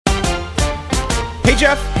Hey,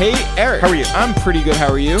 Jeff. Hey, Eric. How are you? I'm pretty good.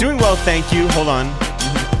 How are you? Doing well, thank you. Hold on.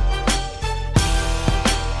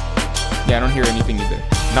 Yeah, I don't hear anything either.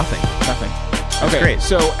 Nothing. Okay, great.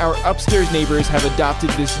 So our upstairs neighbors have adopted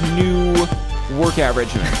this new workout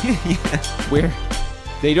regimen where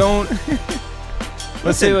they don't...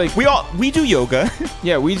 Let's say like we do yoga.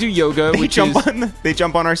 Yeah, we do yoga. They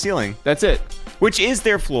jump on our ceiling. That's it. Which is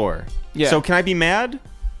their floor. Yeah. So can I be mad?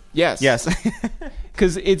 Yes. Yes.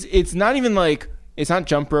 Because it's not even like, it's not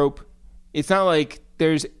jump rope. It's not like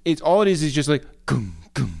it's all it is just like gung,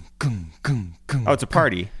 gung, gung, gung, gung. Oh, it's a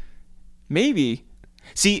party. Maybe.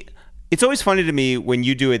 See, it's always funny to me when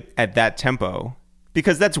you do it at that tempo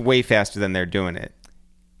because that's way faster than they're doing it.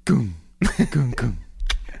 Gung, gung, gung.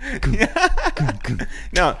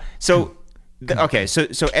 No, so okay, so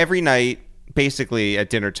every night, basically at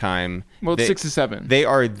dinner time, well, it's 6 to 7. They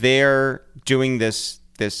are there doing this.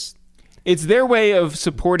 It's their way of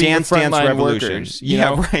supporting Dance the frontline revolution. workers. You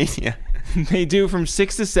know? Right. Yeah, they do from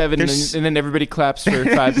 6 to 7, and then everybody claps for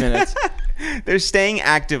 5 minutes. They're staying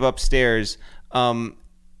active upstairs.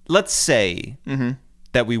 Let's say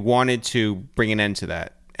that we wanted to bring an end to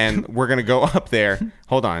that, and we're gonna go up there.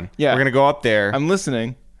 Hold on. Yeah, we're gonna go up there. I'm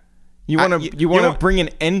listening. You want to bring an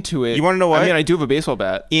end to it. You want to know what? I mean, I do have a baseball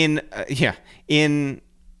bat. In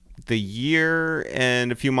the year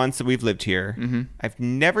and a few months that we've lived here, I've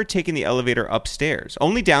never taken the elevator upstairs.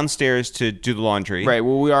 Only downstairs to do the laundry. Right.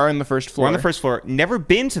 Well, we are on the first floor. We're on the first floor. Never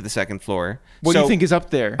been to the second floor. What do you think is up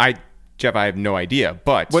there? Jeff, I have no idea.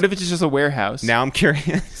 But what if it's just a warehouse? Now I'm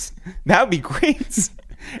curious. That would be great.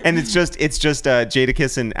 And it's just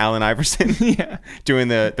Jadakiss and Allen Iverson doing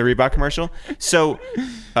the Reebok commercial. So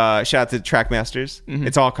shout out to Trackmasters.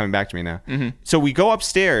 It's all coming back to me now. So we go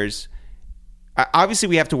upstairs. Obviously,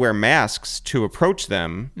 we have to wear masks to approach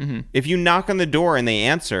them. If you knock on the door and they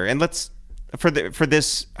answer, and let's for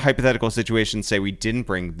this hypothetical situation, say we didn't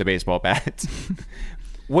bring the baseball bat.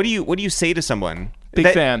 What do you say to someone?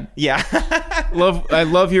 Big fan. Yeah. I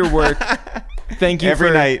love your work. Thank you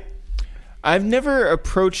every night. I've never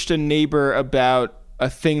approached a neighbor about a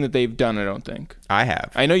thing that they've done, I don't think. I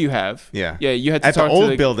have. I know you have. Yeah. Yeah, you had to at talk the old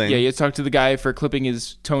to building. Yeah, you had to talk to the guy for clipping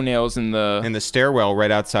his toenails in the stairwell right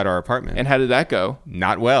outside our apartment. And how did that go?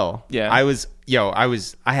 Not well. Yeah.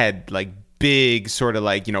 I had like big sort of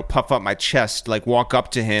like, puff up my chest, like walk up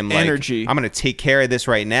to him like energy. I'm going to take care of this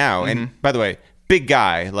right now. And by the way, big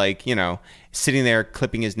guy, like, sitting there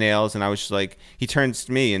clipping his nails, and I was just like, he turns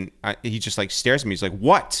to me and he just like stares at me. He's like,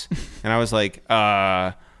 "What?" And I was like,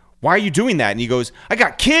 "Why are you doing that?" And he goes, "I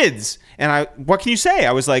got kids." And what can you say?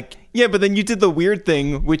 I was like, yeah, but then you did the weird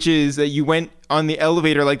thing, which is that you went on the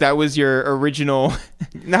elevator like that was your original.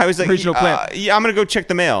 No, I was like, original plan. Yeah, I'm gonna go check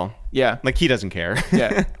the mail. Yeah, like he doesn't care.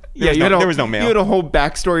 Yeah, there was no mail. You had a whole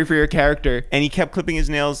backstory for your character, and he kept clipping his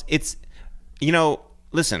nails. It's,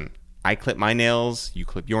 listen. I clip my nails. You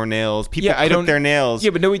clip your nails. People clip their nails. Yeah,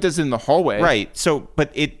 but nobody does it in the hallway. Right. So,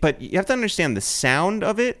 but you have to understand the sound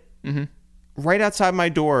of it. Right outside my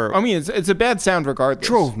door. I mean, it's a bad sound regardless.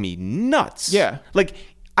 Drove me nuts. Yeah. Like,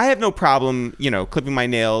 I have no problem, clipping my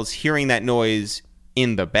nails, hearing that noise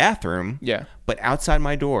in the bathroom. Yeah. But outside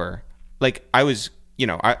my door, like, I was,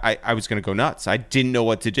 I was going to go nuts. I didn't know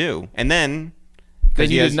what to do. And then you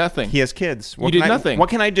did nothing. He has kids. You did nothing. What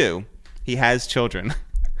can I do? He has children.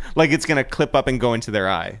 Like it's going to clip up and go into their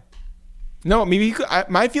eye. No, maybe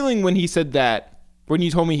my feeling when he said that, when you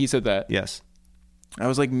told me he said that. Yes. I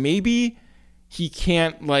was like, maybe he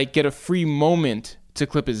can't like get a free moment to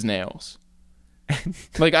clip his nails.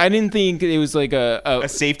 Like, I didn't think it was like a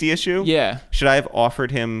safety issue. Yeah. Should I have offered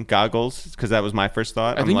him goggles? Because that was my first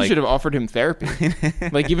thought. I think you should have offered him therapy.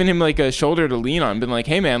 Like given him like a shoulder to lean on. Been like,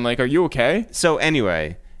 hey man, like, are you okay? So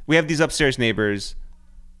anyway, we have these upstairs neighbors.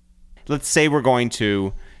 Let's say we're going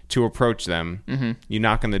to approach them. You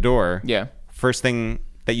knock on the door. Yeah. First thing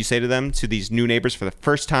that you say to them, to these new neighbors for the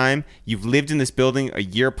first time, you've lived in this building a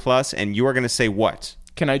year plus, and you are going to say what?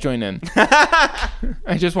 Can I join in?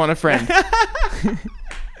 I just want a friend.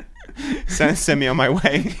 Send me on my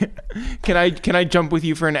way. Can I jump with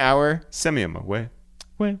you for an hour? Send me on my way.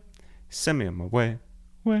 Where? Send me on my way.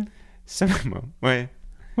 Where? Send me on my way.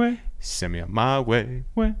 Where? Send me on my way.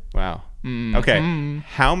 Where? Wow. Okay.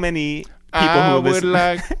 How many people I who listen... would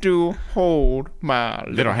like to hold my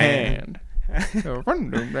little hand.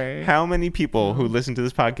 How many people who listen to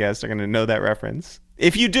this podcast are going to know that reference?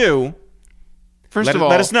 If you do,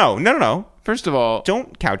 let us know. No. First of all,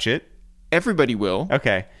 don't couch it. Everybody will.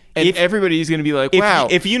 Okay. And everybody's going to be like, wow.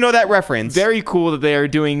 If you know that reference. Very cool that they are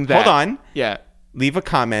doing that. Hold on. Yeah. Leave a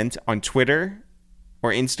comment on Twitter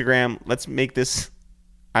or Instagram. Let's make this,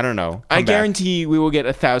 I don't know. I guarantee we will get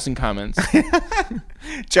 1,000 comments.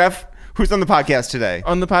 Jeff, Who's on the podcast today?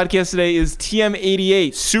 On the podcast today is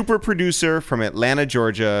TM88. Super producer from Atlanta,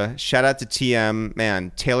 Georgia. Shout out to TM.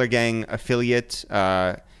 Man, Taylor Gang affiliate.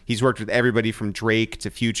 He's worked with everybody from Drake to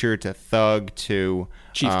Future to Thug to...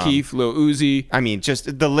 Chief Keef, Lil Uzi. I mean,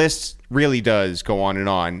 just the list really does go on and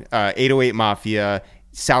on. 808 Mafia,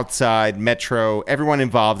 Southside, Metro, everyone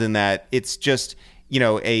involved in that. It's just...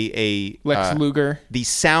 a Lex Luger. The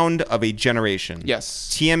sound of a generation. Yes.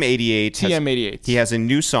 TM88. TM88. He has a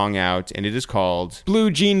new song out, and it is called Blue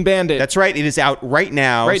Jean Bandit. That's right. It is out right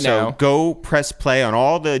now. So go press play on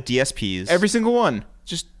all the DSPs. Every single one.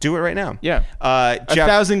 Just do it right now. Yeah. Jeff,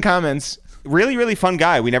 1,000 comments. Really, really fun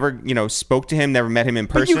guy. We never, spoke to him, never met him in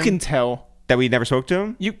person. But you can tell. That we never spoke to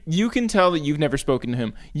him? You can tell that you've never spoken to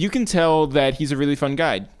him. You can tell that he's a really fun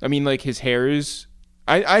guy. I mean, like, his hair is...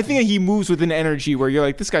 I think he moves with an energy where you're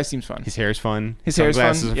like, this guy seems fun. His hair is fun. His hair is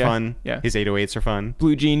fun. Sunglasses are fun. Yeah. His 808s are fun.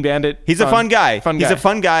 Blue Jean Bandit. He's a fun guy. He's a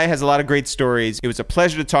fun guy. Has a lot of great stories. It was a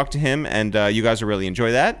pleasure to talk to him, and you guys will really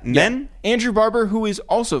enjoy that. And then Andrew Barber, who is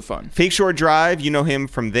also fun. Fake Shore Drive. You know him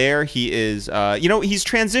from there. He is, he's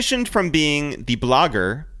transitioned from being the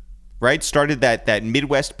blogger, right? Started that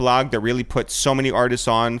Midwest blog that really put so many artists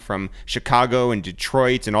on from Chicago and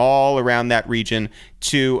Detroit and all around that region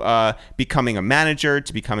to becoming a manager,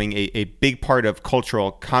 to becoming a big part of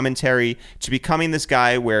cultural commentary, to becoming this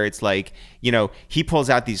guy where it's like, he pulls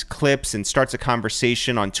out these clips and starts a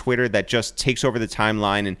conversation on Twitter that just takes over the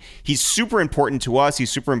timeline. And he's super important to us. He's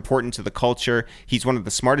super important to the culture. He's one of the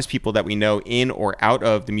smartest people that we know in or out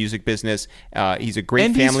of the music business. He's a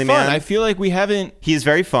great family man. I feel like we haven't... He is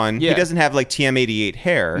very fun. Yeah. He doesn't have like TM88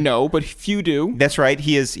 hair. No, but few do. That's right.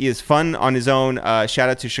 He is fun on his own. Shout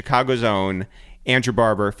out to Chicago's own Andrew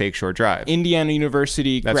Barber, Fake Shore Drive. Indiana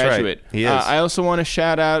University graduate. Right. He is. I also want to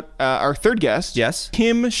shout out our third guest. Yes.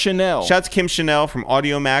 Kim Chanel. Shout out to Kim Chanel from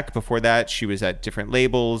Audio Mac. Before that, she was at different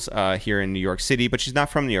labels here in New York City, but she's not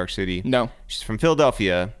from New York City. No. She's from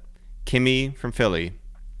Philadelphia. Kimmy from Philly.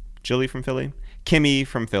 Jilly from Philly? Kimmy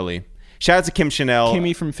from Philly. Shout out to Kim Chanel.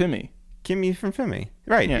 Kimmy from Fimmy. Kimmy from Fimmy.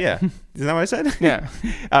 Right, yeah. Isn't that what I said? Yeah.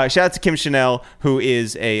 Shout out to Kim Chanel, who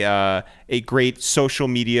is a great social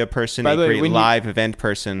media person, a great live event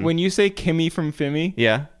person. When you say Kimmy from Fimmy,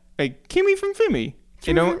 yeah, like Kimmy from Fimmy.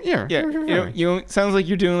 You sounds like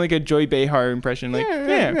you're doing like a Joy Behar impression. Like,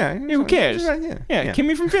 who cares?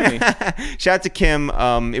 Kimmy from Fimmy. Shout out to Kim.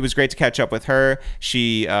 It was great to catch up with her.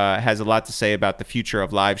 She has a lot to say about the future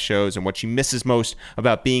of live shows and what she misses most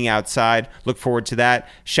about being outside. Look forward to that.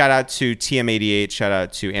 Shout out to TM88. Shout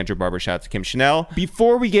out to Andrew Barber. Shout out to Kim Chanel.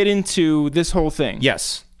 Before we get into this whole thing,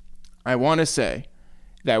 yes, I want to say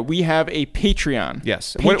that we have a Patreon.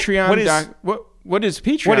 Yes. Patreon. What is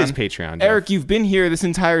Patreon? What is Patreon, Jeff? Eric, you've been here this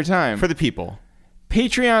entire time. For the people.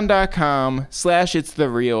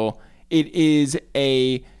 Patreon.com/itsthereal. It is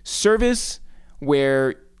a service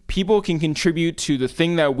where people can contribute to the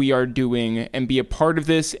thing that we are doing and be a part of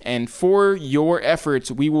this. And for your efforts,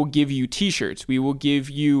 we will give you t-shirts. We will give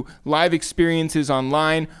you live experiences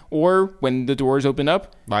online, or when the doors open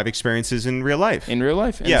up, live experiences in real life. And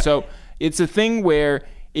so it's a thing where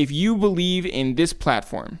if you believe in this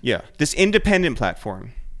platform, this independent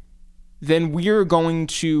platform, then we're going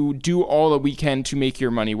to do all that we can to make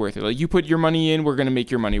your money worth it. Like, you put your money in, we're going to make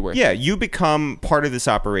your money worth it. You become part of this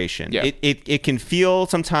operation. Yeah. It can feel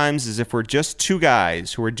sometimes as if we're just two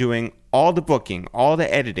guys who are doing all the booking, all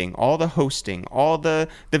the editing, all the hosting, all the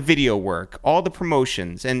video work, all the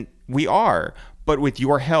promotions, and we are. But with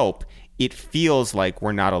your help, it feels like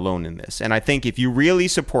we're not alone in this. And I think if you really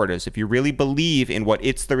support us, if you really believe in what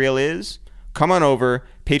It's The Real is, come on over,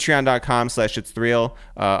 patreon.com/itsthereal.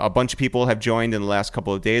 A bunch of people have joined in the last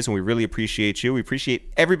couple of days, and we really appreciate you. We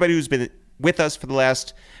appreciate everybody who's been with us for the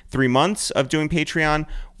last 3 months of doing Patreon.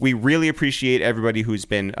 We really appreciate everybody who's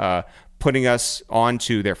been putting us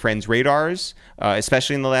onto their friends' radars,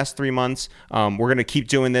 especially in the last 3 months. We're going to keep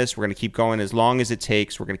doing this. We're going to keep going as long as it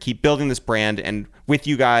takes. We're going to keep building this brand, and with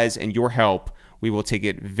you guys and your help, we will take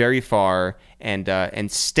it very far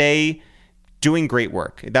and stay doing great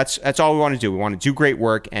work. That's all we want to do. We want to do great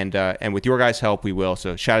work, and with your guys' help, we will.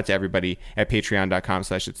 So shout out to everybody at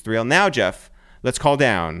patreon.com/itsthereal. Now, Jeff, let's call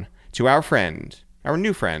down to our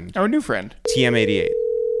new friend, TM88.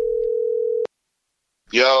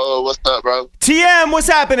 Yo, what's up, bro? TM, what's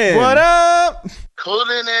happening? What up? Cooling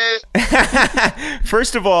it.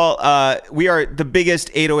 First of all, we are the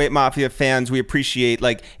biggest 808 Mafia fans. We appreciate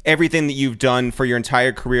everything that you've done for your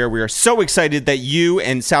entire career. We are so excited that you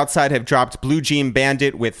and Southside have dropped Blue Jean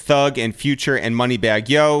Bandit with Thug and Future and Moneybagg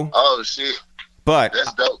Yo. Oh shit. But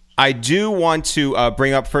that's dope. I do want to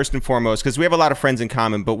bring up first and foremost, because we have a lot of friends in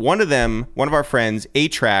common, but one of our friends,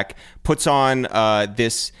 A-Track, puts on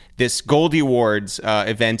this this Goldie Awards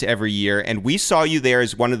event every year, and we saw you there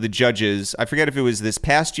as one of the judges. I forget if it was this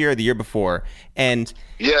past year or the year before. And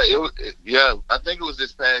I think it was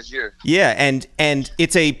this past year. Yeah, and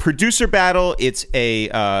it's a producer battle, it's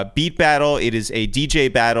a beat battle, it is a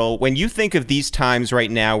DJ battle. When you think of these times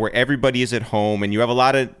right now where everybody is at home and you have a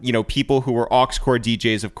lot of, people who are aux core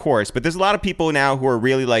DJs, of course, but there's a lot of people now who are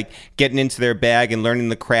really like getting into their bag and learning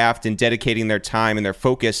the craft and dedicating their time and their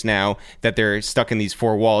focus now that they're stuck in these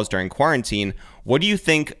four walls during quarantine. What do you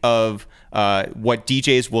think of what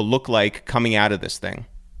DJs will look like coming out of this thing?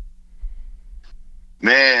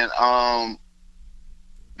 Man,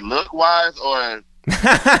 look wise or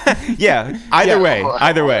yeah, either way.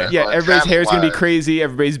 Yeah, everybody's hair is gonna be crazy.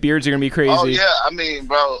 Everybody's beards are gonna be crazy. Oh yeah, I mean,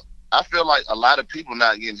 bro, I feel like a lot of people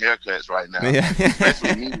not getting haircuts right now. Yeah.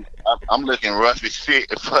 Especially me. I'm looking rough as shit,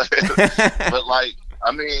 but like,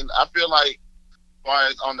 I mean, I feel like, as far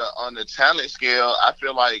as on the talent scale, I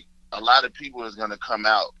feel like a lot of people is gonna come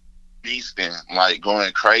out beasting, like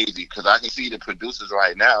going crazy, because I can see the producers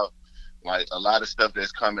right now. Like a lot of stuff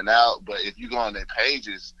that's coming out, but if you go on their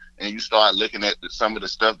pages and you start looking at some of the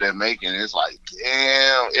stuff they're making, it's like,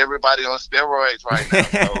 damn, everybody on steroids right now.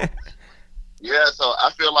 So, yeah, so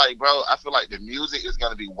I feel like the music is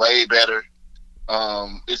gonna be way better.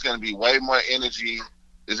 It's gonna be way more energy.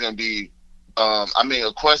 It's gonna be, I mean,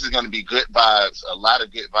 of course, it's gonna be good vibes, a lot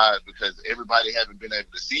of good vibes, because everybody haven't been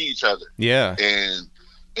able to see each other. Yeah,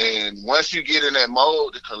 and once you get in that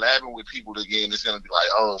mode to collabing with people again, it's gonna be like,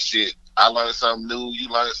 oh shit, I learned something new, you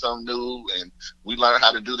learned something new, and we learned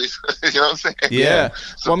how to do this. You know what I'm saying? Yeah.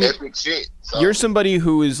 Some epic shit. So. You're somebody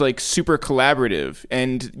who is like super collaborative,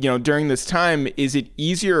 and during this time, is it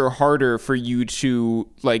easier or harder for you to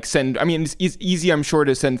like send? I mean, it's easy, I'm sure,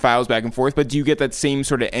 to send files back and forth, but do you get that same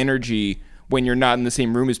sort of energy when you're not in the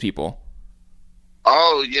same room as people?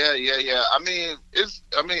 Oh yeah. I mean,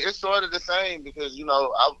 it's sort of the same because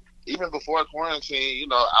even before quarantine,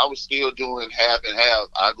 I was still doing half and half.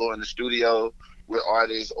 I go in the studio with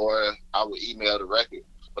artists, or I would email the record.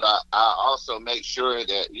 But I also make sure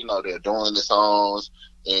that they're doing the songs,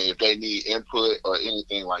 and if they need input or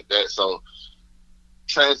anything like that. So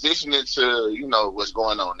transitioning to what's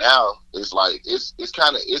going on now is like it's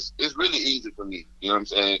really easy for me. You know what I'm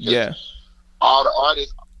saying? Yeah.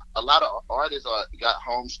 A lot of artists got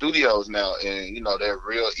home studios now, and they're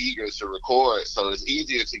real eager to record. So it's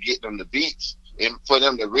easier to get them the beats and for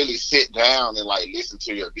them to really sit down and like listen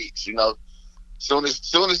to your beats. Soon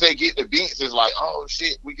as they get the beats, it's like, oh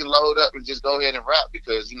shit, we can load up and just go ahead and rap,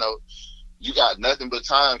 because you got nothing but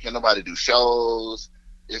time. Can nobody do shows?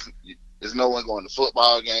 There's no one going to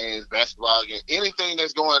football games, basketball games, anything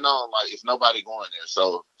that's going on. Like, it's nobody going there.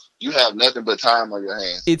 So you have nothing but time on your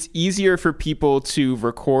hands. It's easier for people to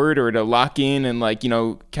record or to lock in and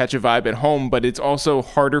catch a vibe at home, but it's also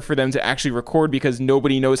harder for them to actually record because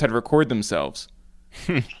nobody knows how to record themselves.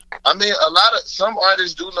 I mean, a lot of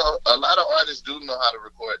artists do know how to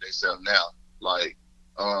record themselves now. Like,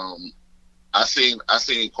 I seen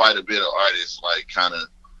quite a bit of artists like kind of,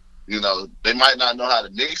 they might not know how to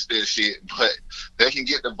mix their shit, but they can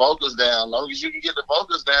get the vocals down. As long as you can get the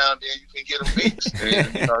vocals down, then you can get them mixed,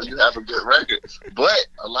 and you have a good record. But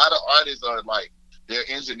a lot of artists are like, their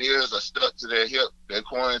engineers are stuck to their hip. They're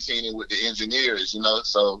quarantining with the engineers,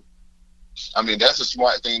 So, I mean, that's a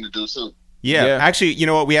smart thing to do too. Yeah. Actually, you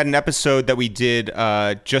know what? We had an episode that we did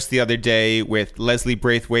just the other day with Leslie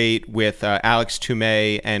Braithwaite, with Alex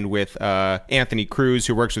Toomey, and with Anthony Cruz,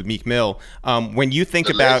 who works with Meek Mill. When you think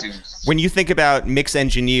about mix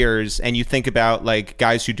engineers and you think about like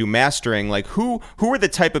guys who do mastering, like who are the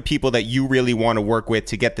type of people that you really want to work with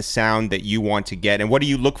to get the sound that you want to get, and what do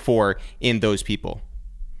you look for in those people?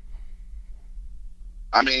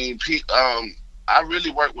 I mean, I really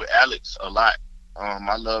work with Alex a lot.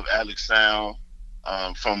 I love Alex sound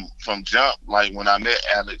from jump. Like when I met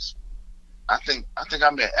Alex, I think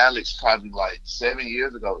I met Alex probably like 7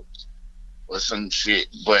 years ago or some shit.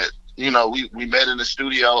 But we met in the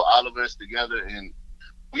studio, all of us together, and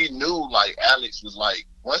we knew like Alex was like,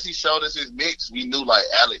 once he showed us his mix, we knew like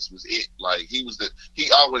Alex was it. Like he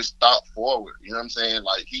always thought forward. You know what I'm saying?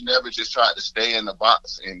 Like he never just tried to stay in the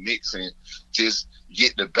box and mix and just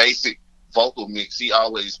get the basic vocal mix. He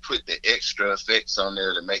always put the extra effects on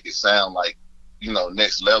there to make it sound like,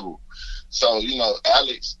 next level. So,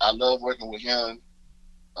 Alex, I love working with him.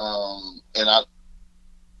 And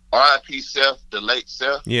R.I.P. Seth, the late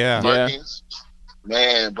Seth. Yeah. Perkins.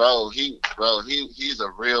 Man, he's a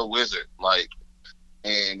real wizard. Like,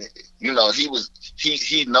 and he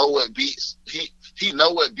know what beats. He he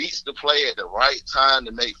know what beats to play at the right time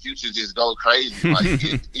to make Future just go crazy. Like,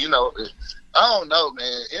 I don't know,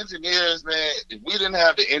 man. Engineers, man, if we didn't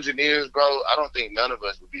have the engineers, bro, I don't think none of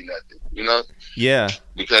us would be nothing, Yeah.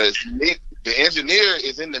 Because the engineer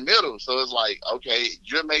is in the middle. So it's like, okay,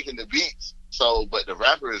 you're making the beats, but the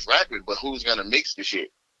rapper is rapping, but who's going to mix the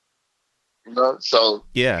shit? So.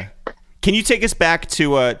 Yeah. Can you take us back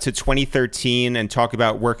to 2013 and talk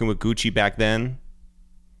about working with Gucci back then?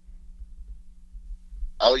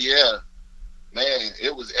 Oh, yeah. Man,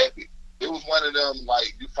 it was epic. It was one of them,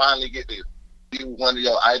 like, you finally get to be one of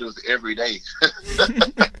your idols every day.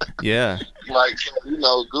 Yeah. Like,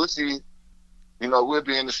 Gucci, we'll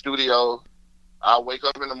be in the studio. I'll wake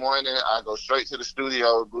up in the morning. I go straight to the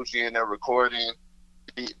studio. Gucci in there recording.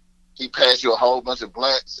 He passed you a whole bunch of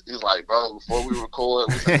blunts. He's like, bro, before we record,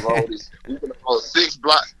 we can roll this. We can roll 6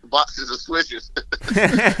 boxes of switches.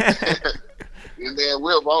 And then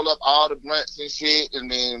we'll roll up all the blunts and shit. And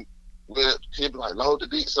then he'll be like, load the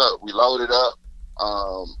beats up. We load it up.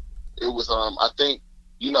 It was, I think,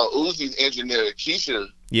 Uzi's engineer, Keisha.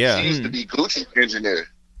 Yeah. She used to be Gucci's engineer.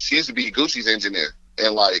 She used to be Gucci's engineer.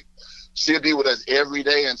 And, like, she'll be with us every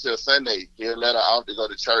day until Sunday. He'll let her out to go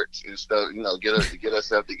to church and stuff, get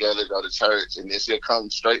herself together, go to church, and then she'll come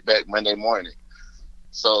straight back Monday morning.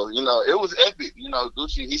 So, it was epic.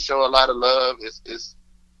 Gucci, he showed a lot of love. It's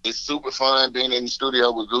super fun being in the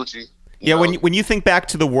studio with Gucci. Yeah, when you think back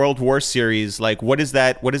to the World War series, like what is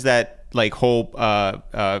that like whole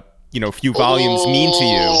few volumes mean to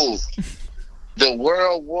you? The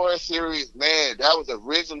World War series, man, that was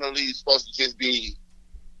originally supposed to just be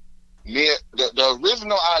me. The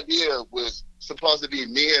original idea was supposed to be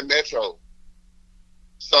me and Metro.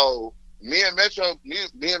 So me and Metro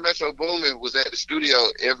Boomin was at the studio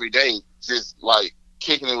every day, just like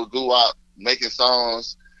kicking it with Guwap, making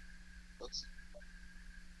songs,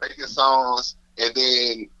 and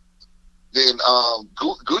then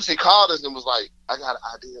Gucci called us and was like, I got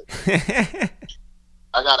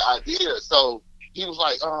an idea. So he was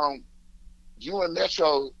like, you and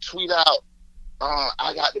Metro tweet out,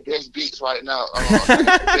 I got the best beats right now. I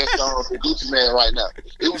got the best songs for Gucci Man right now.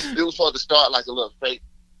 It was supposed to start like a little fake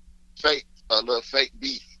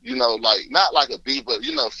beat, like not like a beat, but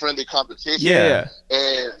friendly competition. Yeah.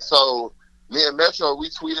 And so me and Metro, we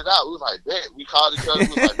tweeted out. We was like, bet. We called each other. We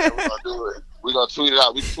was like, man, we're gonna do it. We're gonna tweet it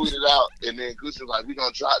out. We tweeted out, and then Gucci was like, we're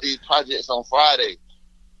gonna drop these projects on Friday.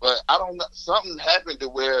 But I don't know. Something happened to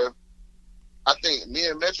where I think me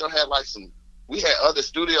and Metro had we had other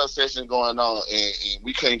studio sessions going on, and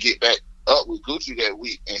we couldn't get back up with Gucci that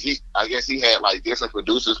week. And I guess he had like different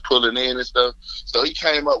producers pulling in and stuff. So he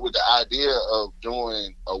came up with the idea of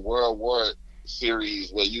doing a World War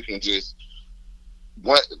series where you can just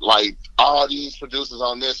like all these producers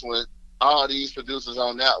on this one, all these producers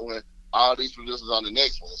on that one, all these producers on the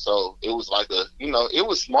next one. So it was like it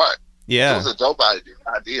was smart. Yeah. It was a dope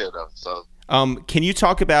idea though. So can you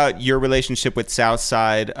talk about your relationship with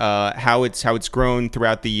Southside, how it's grown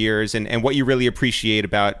throughout the years, and what you really appreciate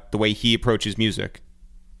about the way he approaches music?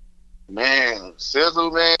 Man, Sizzle,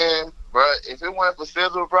 man, bro. If it weren't for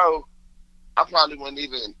Sizzle, bro, I probably wouldn't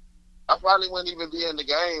even be in the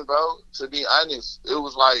game, bro. To be honest, it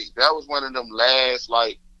was like that was one of them last,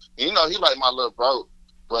 like, he like my little bro,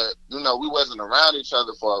 but we wasn't around each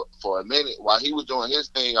other for a minute. While he was doing his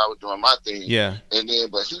thing, I was doing my thing. Yeah. And then,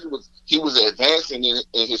 but he was advancing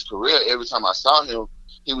in his career. Every time I saw him,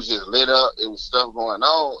 he was just lit up. It was stuff going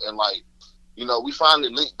on, and like, we finally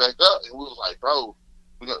linked back up, and we was like, bro,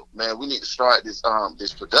 we need to start this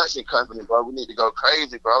production company, bro. We need to go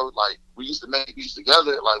crazy, bro. Like, we used to make beats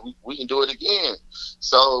together. Like, we can do it again.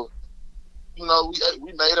 So, we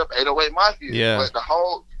made up 808 Mafia. Yeah. But the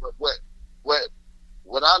whole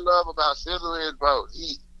what I love about Sizzle is, bro,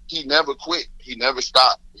 he never quit. He never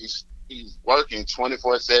stopped. He's working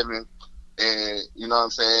 24/7, and you know what I'm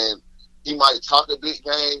saying. He might talk a big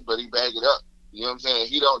game, but he bag it up. You know what I'm saying?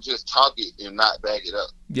 He don't just talk it and not bag it up.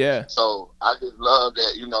 Yeah. So I just love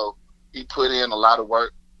that, he put in a lot of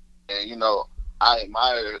work, and, I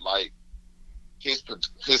admire, like, his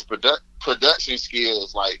production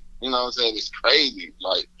skills. Like, you know what I'm saying? It's crazy.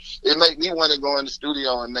 Like, it make me want to go in the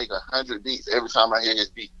studio and make 100 beats every time I hear his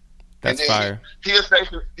beat. That's fire.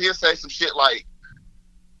 He'll say some shit like,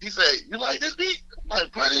 he say, you like this beat? I'm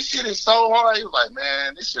like, bro, this shit is so hard. He was like,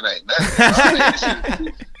 man, this shit ain't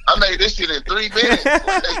nothing. I made this shit in 3 minutes.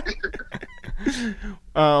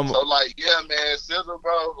 So, like, yeah, man, Sizzle,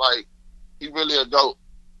 bro, like, he really a dope.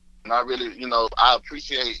 And I really, I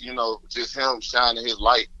appreciate, just him shining his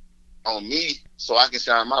light on me so I can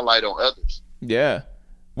shine my light on others. Yeah.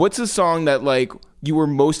 What's a song that, like, you were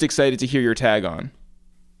most excited to hear your tag on?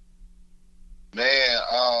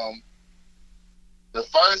 Man, the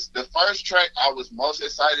first track I was most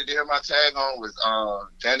excited to hear my tag on was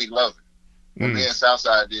Danny Glover. When me and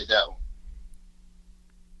Southside did that one.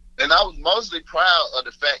 And I was mostly proud of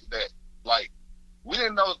the fact that, like, we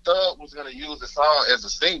didn't know Thug was going to use the song as a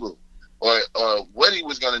single or what he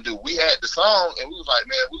was going to do. We had the song, and we was like,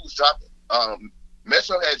 man, we was dropping.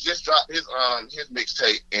 Metro had just dropped his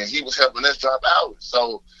mixtape, and he was helping us drop ours.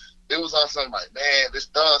 So it was on something like, man, this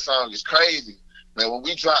Thug song is crazy. Man, when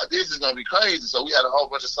we drop this, it's going to be crazy. So we had a whole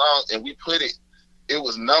bunch of songs, and we put it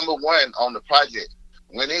was number 1 on the project.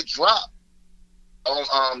 When it dropped,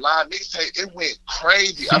 on live mixtape, it went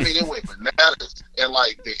crazy. I mean, it went bananas, and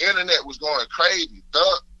like the internet was going crazy.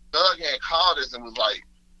 Thug had called us and was like,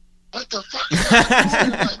 "What the fuck?"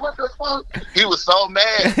 Like, what the fuck? He was so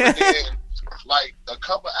mad. But then, like a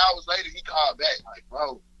couple hours later, he called back like,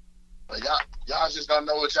 "Bro, but y'all just don't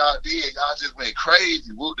know what y'all did. Y'all just went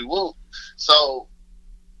crazy, whoop de whoop." So,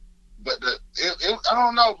 but I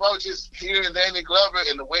don't know, bro. Just hearing Danny Glover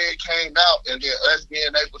and the way it came out, and then us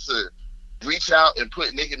being able to reach out and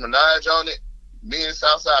put Nicki Minaj on it. Me and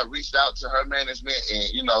Southside reached out to her management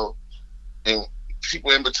and, and people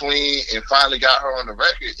in between, and finally got her on the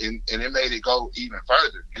record, and it made it go even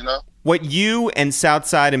further, What you and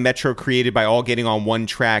Southside and Metro created by all getting on one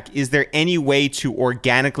track, is there any way to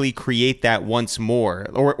organically create that once more?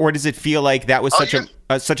 Or does it feel like that was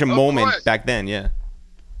such a moment back then? Yeah.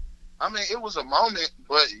 I mean, it was a moment,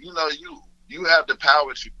 but, you have the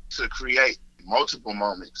power to create multiple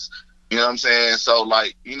moments. You know what I'm saying? So,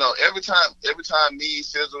 like, every time me,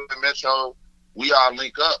 Sizzle, and Metro, we all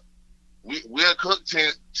link up, we'll cook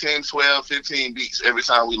 10, 12, 15 beats every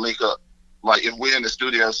time we link up. Like, if we're in the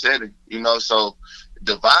studio setting, so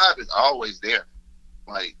the vibe is always there.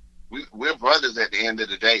 Like, we're brothers at the end of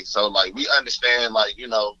the day. So, like, we understand, like,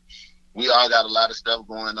 we all got a lot of stuff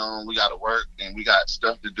going on. We got to work, and we got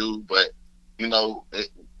stuff to do. But, you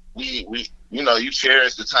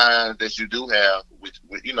cherish the time that you do have with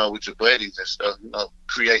your buddies and stuff,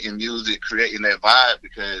 creating music, creating that vibe,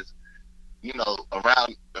 because,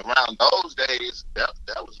 around those days, that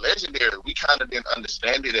was legendary. We kind of didn't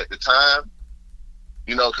understand it at the time,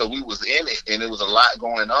 because we was in it and it was a lot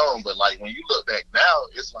going on. But like, when you look back now,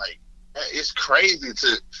 it's like, it's crazy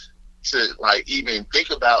to like even think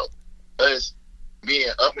about us being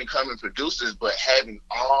up and coming producers, but having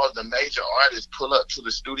all the major artists pull up to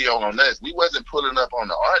the studio on us. We wasn't pulling up on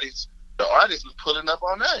the artists was pulling up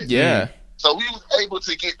on us. Yeah. So we was able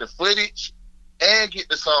to get the footage and get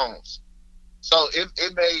the songs. So it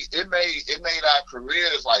made our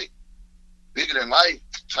careers like bigger than life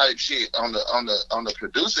type shit on the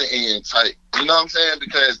producer end type. You know what I'm saying?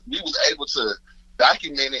 Because we was able to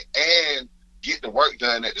document it and get the work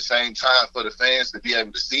done at the same time for the fans to be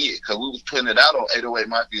able to see it, because we was putting it out on 808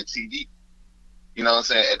 Mafia TV. You know what I'm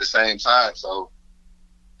saying? At the same time. So,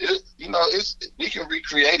 we can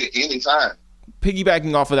recreate it anytime.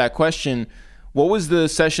 Piggybacking off of that question, what was the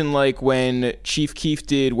session like when Chief Keef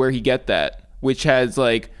did Where He Get That, which has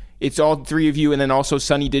like, it's all three of you and then also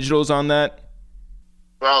Sunny Digital's on that?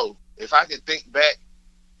 Bro, if I could think back,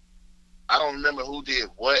 I don't remember who did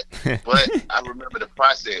what, but I remember the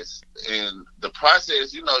process. And the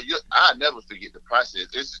process, I never forget the process.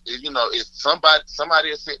 It's somebody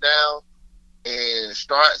will sit down and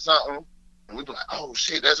start something, and we be like, oh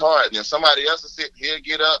shit, that's hard. And then somebody else will he'll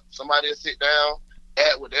get up, somebody will sit down,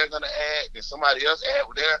 add what they're gonna add, then somebody else add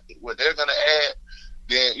what they're gonna add.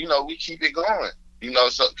 Then we keep it going.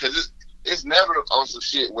 So because it's never on some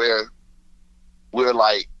shit where we're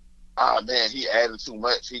like, oh man, he adding too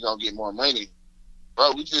much, he gonna get more money.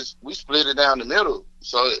 Bro, we split it down the middle.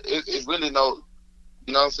 So it's really no,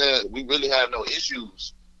 you know what I'm saying? We really have no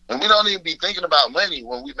issues. And we don't even be thinking about money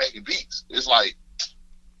when we making beats. It's like,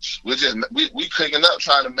 we cooking up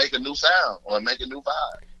trying to make a new sound or make a new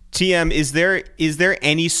vibe. TM, is there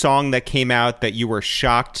any song that came out that you were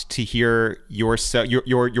shocked to hear your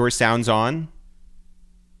sounds on?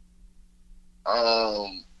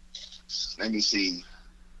 Let me see.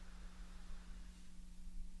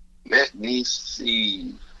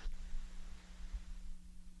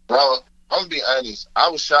 Bro, I'm gonna be honest. I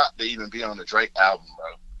was shocked to even be on the Drake album, bro.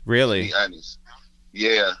 Really? To be honest.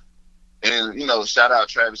 Yeah. And, shout out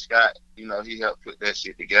Travis Scott. He helped put that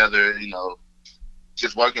shit together.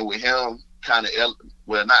 Just working with him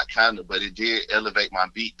but it did elevate my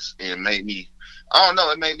beats and made me,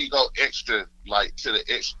 it made me go extra, like to the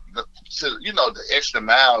extra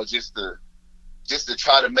mile just to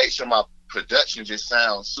try to make sure my production just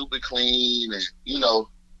sounds super clean and,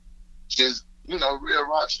 just, real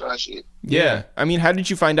rock star shit. Yeah. I mean, how did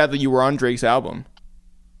you find out that you were on Drake's album?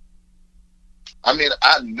 I mean,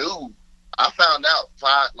 I knew I found out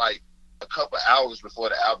a couple hours before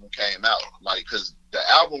the album came out, like, cause the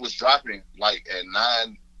album was dropping like at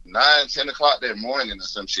 10 o'clock that morning or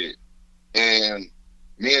some shit. And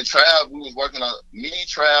me and Trav, we was working on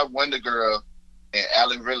Trav, Wonder Girl, and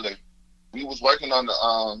Alan Riddler. We was working on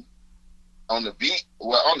the beat,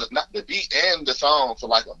 not the beat and the song for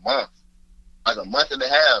like a month and a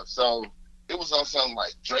half. So it was on something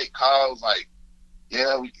like Drake calls, like,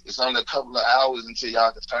 yeah, it's only a couple of hours until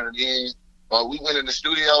y'all can turn it in. But we went in the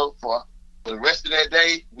studio for the rest of that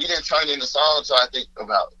day. We didn't turn in the song until I think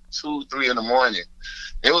about 2, 3 in the morning.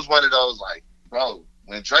 It was one of those like, bro,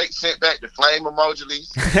 when Drake sent back the flame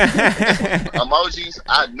emojis,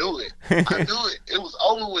 I knew it. It was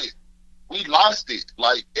over with. We lost it.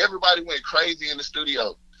 Like, everybody went crazy in the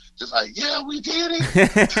studio. Just like, yeah, we did it.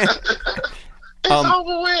 It's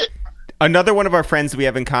over with. Another one of our friends that we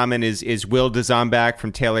have in common is Will DeZombach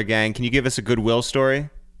from Taylor Gang. Can you give us a good Will story?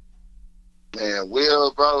 Man,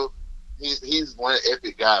 Will, bro, he's one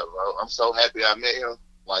epic guy, bro. I'm so happy I met him.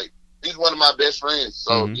 Like, he's one of my best friends.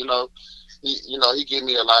 So, he gave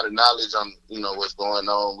me a lot of knowledge on, what's going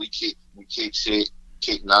on. We kick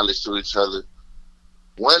knowledge to each other.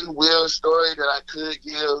 One Will story that I could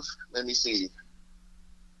give, let me see.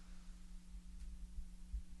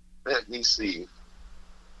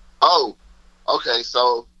 Oh, okay,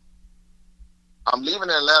 so I'm leaving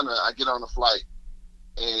Atlanta. I get on the flight,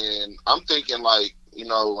 and I'm thinking, like,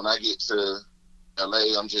 when I get to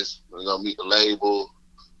LA, I'm just going to meet the label.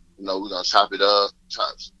 We're going to chop it up.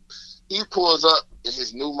 He pulls up in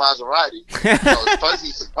his new Maserati. First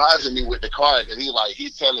he's surprising me with the car because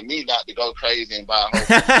he's telling me not to go crazy and buy a whole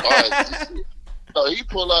bunch of cars. So he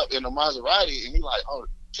pull up in a Maserati, and he like, oh,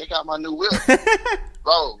 check out my new whip.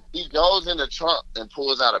 Bro, he goes in the trunk and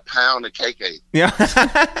pulls out a pound of KK. Yeah.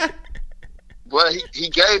 But he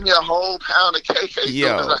gave me a whole pound of KK.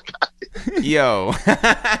 Yo.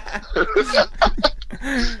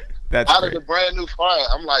 That's out great. Of the brand new car.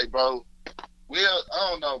 I'm like, bro, Will, I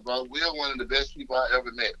don't know, bro. Will, one of the best people I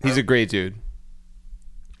ever met. Bro. He's a great dude.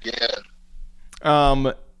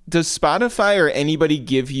 Yeah. Does Spotify or anybody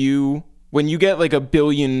give you, when you get like 1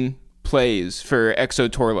 billion plays for EXO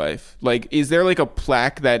Tour Life, like, is there like a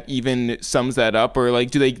plaque that even sums that up, or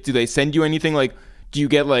like do they send you anything? Like, do you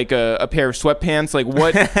get like a pair of sweatpants? Like,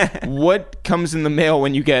 what comes in the mail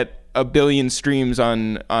when you get 1 billion streams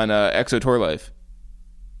on EXO Tour Life?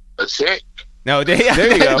 A check. No, there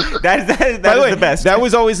you go. That is the best. That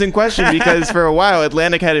was always in question because for a while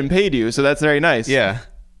Atlantic hadn't paid you, so that's very nice. Yeah.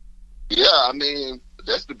 Yeah, I mean,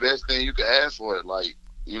 that's the best thing you can ask for. Like,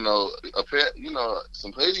 some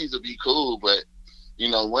hoodies would be cool, but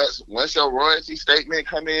once your royalty statement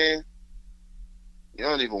come in, you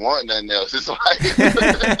don't even want nothing else. It's like,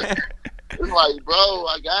 bro,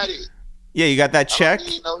 I got it. Yeah, you got that check.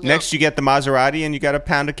 Next, you get the Maserati, and you got a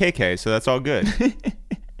pound of KK, so that's all good.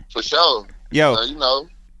 For sure. Yo,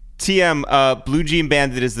 TM, Blue Jean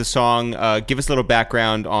Bandit is the song. Give us a little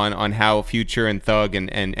background on how Future and Thug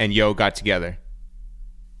and Yo got together.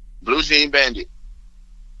 Blue Jean Bandit.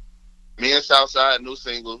 Me and Southside, new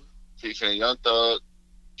single, featuring Young Thug,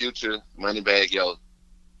 Future, Moneybagg Yo.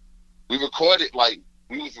 We recorded, I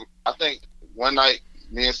think one night,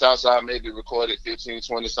 me and Southside maybe recorded 15,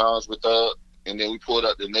 20 songs with Thug, and then we pulled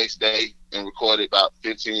up the next day and recorded about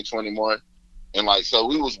 15, 20 more. And so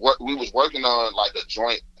we was working on like a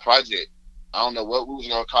joint project. I don't know what we was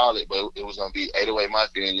gonna call it, but it was gonna be 808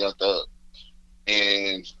 Mafia and Young Thug.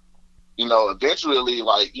 And eventually,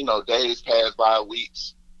 days passed by,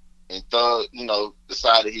 weeks, and Thug,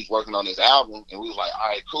 decided he's working on his album, and we was like, all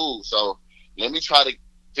right, cool. So let me try to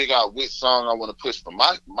figure out which song I want to push for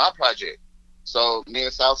my project. So me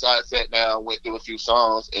and Southside sat down, went through a few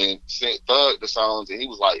songs, and sent Thug the songs, and he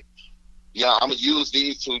was like, yeah, I'm going to use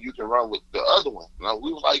these two. You can run with the other one.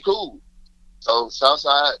 We was like, cool. So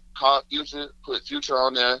Southside called Future, put Future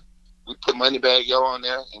on there. We put Moneybagg Yo on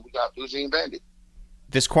there, and we got Blue Jean Bandit.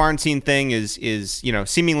 This quarantine thing is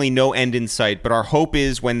seemingly no end in sight, but our hope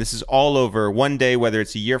is when this is all over, one day, whether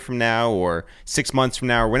it's a year from now or 6 months from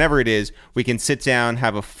now or whenever it is, we can sit down,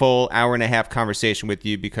 have a full hour-and-a-half conversation with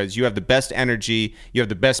you because you have the best energy, you have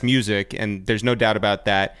the best music, and there's no doubt about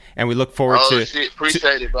that. And we look forward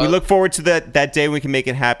appreciate it, bro. We look forward to that day when we can make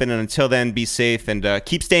it happen. And until then, be safe and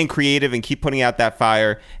keep staying creative and keep putting out that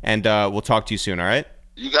fire. And we'll talk to you soon. All right?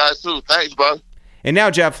 You guys too. Thanks, bro. And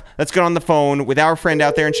now, Jeff, let's get on the phone with our friend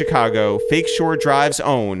out there in Chicago, Fake Shore Drive's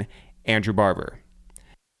own Andrew Barber.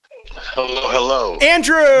 Hello.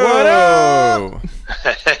 Andrew! What up?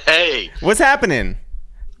 Hey. What's happening?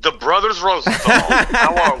 The Brothers Rosenthal.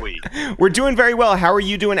 How are we? We're doing very well. How are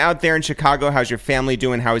you doing out there in Chicago? How's your family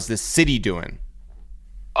doing? How is the city doing?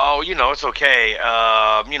 Oh, it's okay.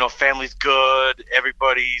 Family's good.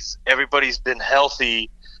 Everybody's been healthy.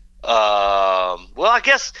 Well, I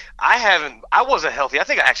guess I wasn't healthy. I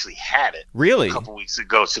think I actually had it Really? a couple weeks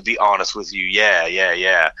ago, to be honest with you.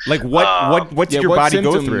 Yeah. Like what did your body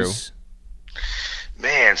go through?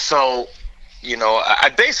 Man, so,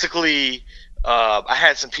 I basically, I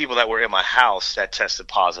had some people that were in my house that tested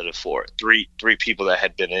positive for it. Three people that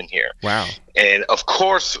had been in here. Wow. And of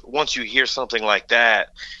course, once you hear something like that,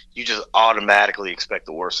 you just automatically expect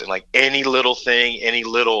the worst. And like any little thing, any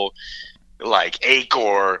little like ache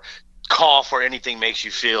or cough or anything makes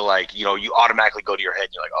you feel like, you automatically go to your head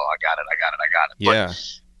and you're like, oh, I got it. Yeah.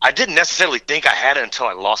 But I didn't necessarily think I had it until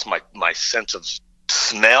I lost my sense of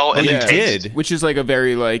smell. And you did. Which is like a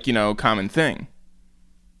very common thing.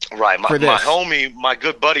 Right. My homie, my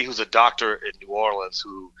good buddy who's a doctor in New Orleans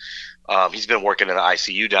who he's been working in the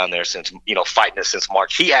ICU down there since, fighting it since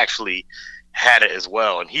March. He actually had it as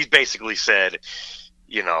well. And he basically said,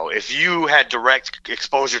 if you had direct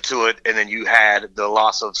exposure to it and then you had the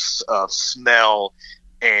loss of smell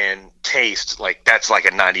and taste, like that's like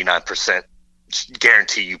a 99%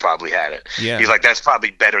 guarantee you probably had it. Yeah. He's like, that's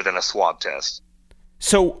probably better than a swab test.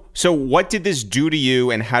 So what did this do to you,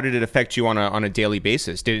 and how did it affect you on a daily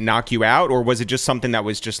basis? Did it knock you out, or was it just something that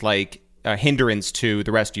was just like a hindrance to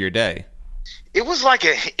the rest of your day? It was like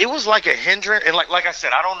a hindrance, and like I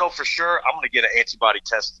said, I don't know for sure. I'm going to get an antibody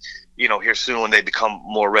test, here soon when they become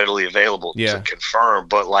more readily available to confirm.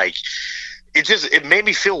 But like, it made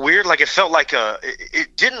me feel weird. Like it felt like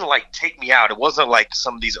it didn't like take me out. It wasn't like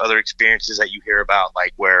some of these other experiences that you hear about,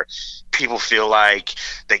 like where people feel like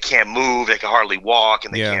they can't move, they can hardly walk,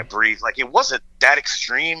 and they can't breathe. Like it wasn't that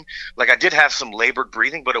extreme. Like I did have some labored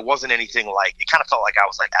breathing, but it wasn't anything like, it kind of felt like I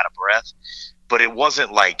was like out of breath, but it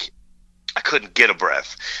wasn't like I couldn't get a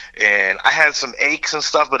breath. And I had some aches and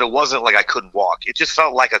stuff, but it wasn't like I couldn't walk. It just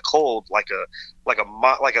felt like a cold, like a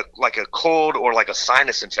cold or like a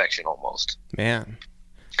sinus infection almost. Man.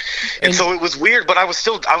 And so it was weird, but I was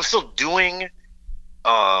still doing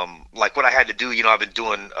like what I had to do. I've been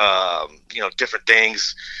doing different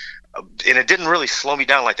things, and it didn't really slow me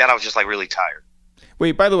down like that. I was just like really tired.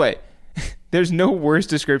 Wait, by the way, there's no worse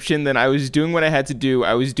description than I was doing what I had to do.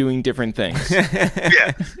 I was doing different things.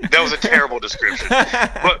 Yeah, that was a terrible description.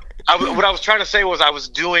 But what I was trying to say was I was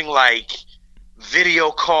doing like video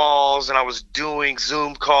calls, and I was doing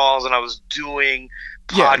Zoom calls, and I was doing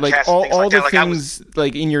podcasts, like and things all like the that. things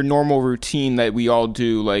like in your normal routine that we all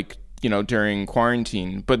do, like during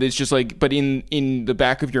quarantine. But it's just like, but in the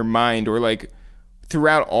back of your mind, or like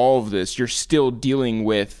throughout all of this, you're still dealing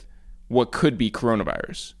with what could be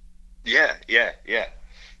coronavirus. Yeah.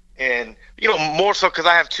 And, more so because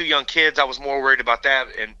I have 2 young kids, I was more worried about that.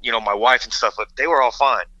 And, my wife and stuff, but they were all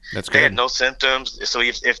fine. That's good. They had no symptoms. So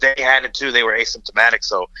if they had it too, they were asymptomatic.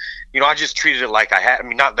 So, I just treated it like I had. I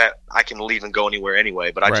mean, not that I can leave and go anywhere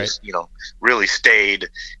anyway, but I just, really stayed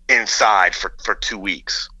inside for 2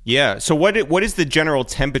 weeks. Yeah. So what is the general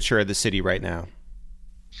temperature of the city right now?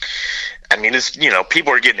 I mean, it's,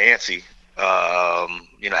 people are getting antsy.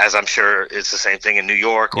 As I'm sure it's the same thing in New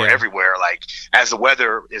York or everywhere. Like as the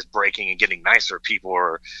weather is breaking and getting nicer, people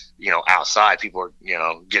are, outside. People are,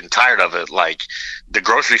 getting tired of it. Like the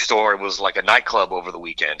grocery store was like a nightclub over the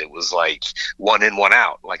weekend. It was like one in, one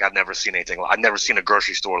out. Like I've never seen anything. I've never seen a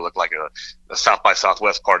grocery store look like a South by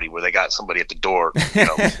Southwest party where they got somebody at the door,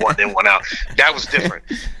 one in, one out. That was different.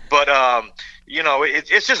 But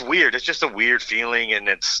it's just weird. It's just a weird feeling, and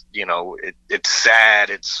it's it's sad.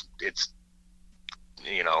 It's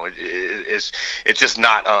just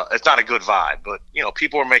not it's not a good vibe, but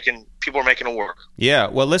people are making it work. Yeah.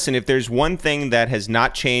 Well, listen, if there's one thing that has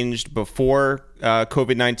not changed before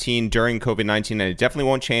COVID-19, during COVID-19, and it definitely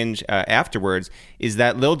won't change afterwards, is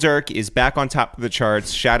that Lil Durk is back on top of the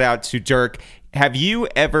charts. Shout out to Durk. Have you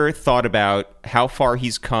ever thought about how far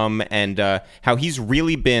he's come and how he's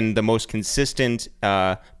really been the most consistent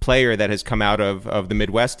player that has come out of the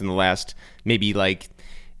Midwest in the last maybe like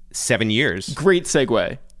 7 years? Great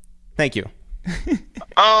segue. Thank you.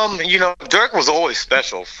 Dirk was always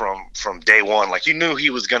special from day one. Like you knew he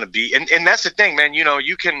was going to be, and that's the thing, man. You don't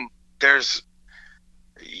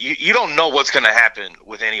know what's going to happen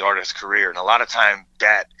with any artist's career, and a lot of time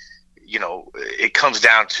that it comes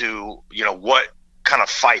down to what kind of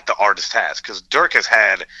fight the artist has, because Dirk has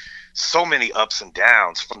had so many ups and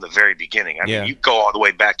downs from the very beginning. I mean, you go all the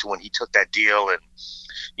way back to when he took that deal and.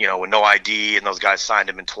 With No ID, and those guys signed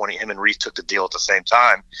him in 20. Him and Reese took the deal at the same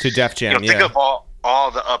time. To Def Jam, think of all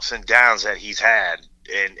the ups and downs that he's had,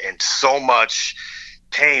 and so much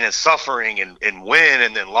pain and suffering, and win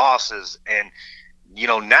and then losses. And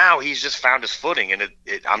now he's just found his footing, and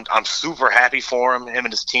I'm super happy for him and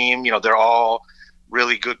his team. They're all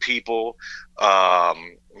really good people.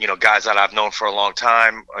 Guys that I've known for a long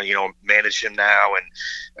time, manage him now. And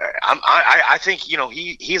I think,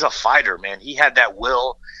 he's a fighter, man. He had that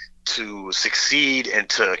will to succeed and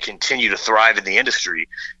to continue to thrive in the industry.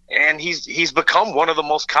 And he's become one of the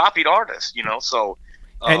most copied artists, so.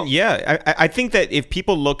 And I think that if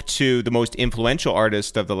people look to the most influential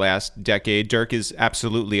artist of the last decade, Dirk is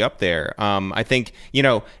absolutely up there. I think,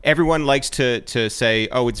 everyone likes to say,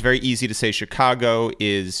 oh, it's very easy to say Chicago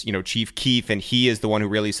is, Chief Keef, and he is the one who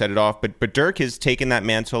really set it off. But Dirk has taken that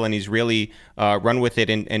mantle, and he's really run with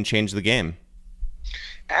it and changed the game.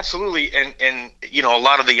 Absolutely. And a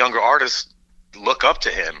lot of the younger artists look up to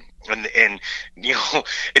him. And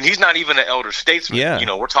and he's not even an elder statesman.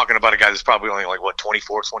 Yeah. We're talking about a guy that's probably only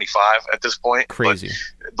 24, 25 at this point. Crazy.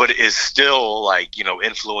 But is still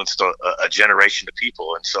influenced a generation of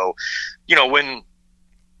people. And so, when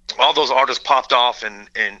all those artists popped off in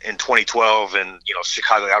 2012 and,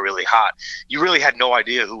 Chicago got really hot, you really had no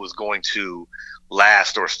idea who was going to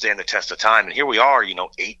last or stand the test of time. And here we are,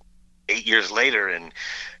 8 years later, and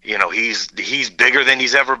he's bigger than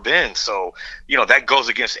he's ever been. So that goes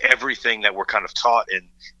against everything that we're kind of taught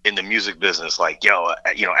in the music business.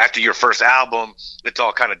 After your first album, it's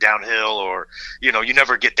all kind of downhill, or you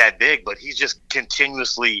never get that big. But he just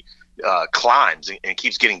continuously climbs and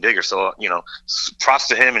keeps getting bigger. So props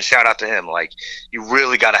to him and shout out to him. You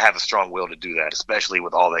really got to have a strong will to do that, especially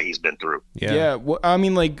with all that he's been through. Yeah. Well, I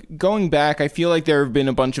mean, going back, I feel like there have been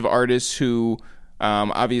a bunch of artists who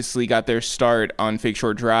obviously got their start on Fake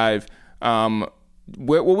Shore Drive.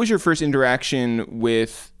 What was your first interaction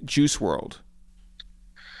with Juice WRLD?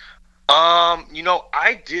 I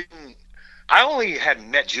only had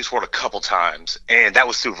met Juice WRLD a couple times, and that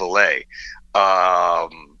was through Valet.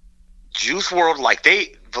 Juice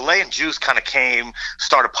WRLD, Valet and Juice kind of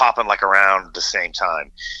started popping around the same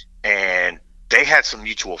time, and they had some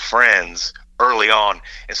mutual friends early on,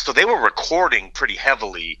 and so they were recording pretty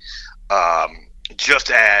heavily,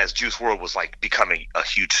 just as Juice WRLD was becoming a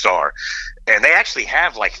huge star. And they actually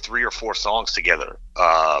have 3 or 4 songs together.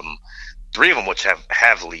 3 of them which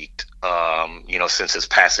have leaked, since his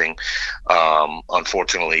passing,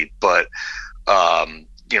 unfortunately. But,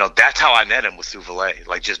 that's how I met him, was through Valet,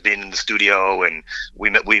 just being in the studio, and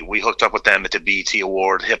we hooked up with them at the BET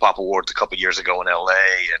Hip Hop Awards a couple years ago in LA.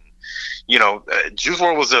 And, Juice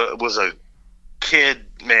WRLD was a kid,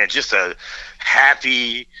 man, just a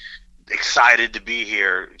happy, excited to be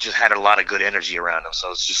here, just had a lot of good energy around him.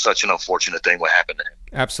 So it's just such an unfortunate thing what happened to him.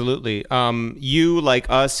 Absolutely. You, like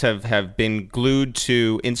us, have been glued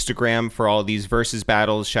to Instagram for all these versus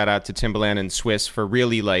battles. Shout out to Timbaland and Swiss for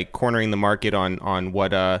really cornering the market on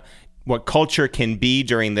what culture can be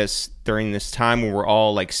during this time when we're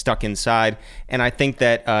all stuck inside. And I think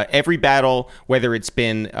that every battle, whether it's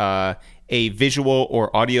been a visual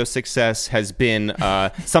or audio success, has been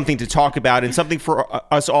something to talk about and something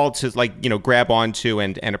for us all to grab onto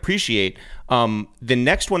and appreciate. The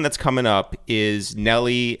next one that's coming up is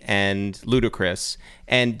Nelly and Ludacris.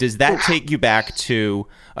 And does that take you back to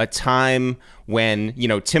a time when,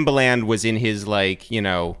 Timbaland was in his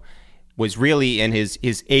was really in his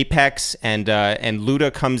apex, and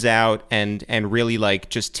Luda comes out and really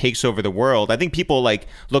just takes over the world? I think people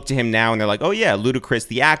look to him now and they're like, oh yeah, Ludacris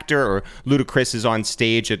the actor, or Ludacris is on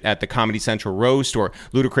stage at the Comedy Central roast, or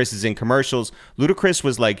Ludacris is in commercials. Ludacris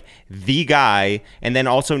was the guy, and then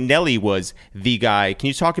also Nelly was the guy. Can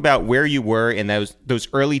you talk about where you were in those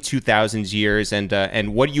early 2000s years,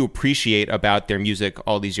 and what do you appreciate about their music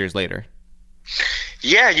all these years later?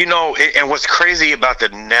 Yeah, and what's crazy about the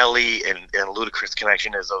Nelly and Ludacris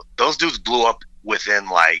connection is those dudes blew up within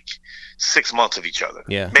 6 months of each other.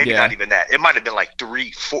 Yeah. Maybe not even that. It might have been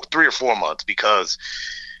 3 or 4 months, because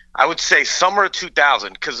I would say summer of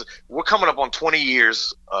 2000, because we're coming up on 20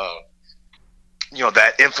 years,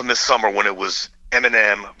 that infamous summer when it was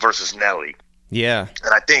Eminem versus Nelly. Yeah.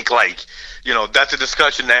 And I think that's a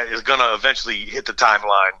discussion that is going to eventually hit the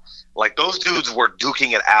timeline. Those dudes were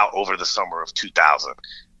duking it out over the summer of 2000.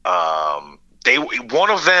 One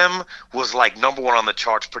of them was number 1 on the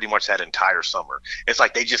charts pretty much that entire summer. It's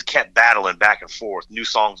they just kept battling back and forth. New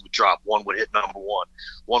songs would drop. One would hit number 1.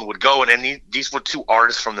 One would go. And then these were 2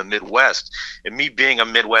 artists from the Midwest. And me being a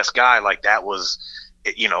Midwest guy, that was,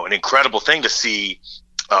 an incredible thing to see,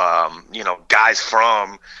 guys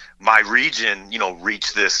from my region,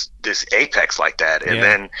 reach this apex like that. And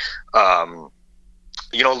then,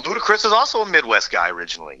 Ludacris is also a Midwest guy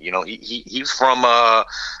originally. He's from the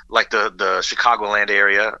Chicagoland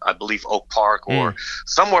area, I believe Oak Park or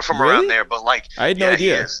somewhere from around there. But I had no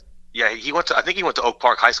idea. Yeah, he went to. I think he went to Oak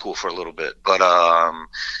Park High School for a little bit, but I'm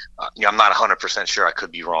not 100% sure. I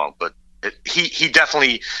could be wrong, but he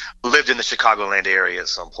definitely lived in the Chicagoland area at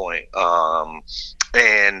some point,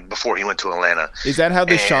 and before he went to Atlanta. Is that how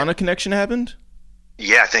the Shauna connection happened?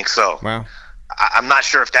 Yeah, I think so. Wow. I'm not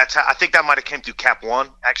sure if that's how. I think that might have came through Cap One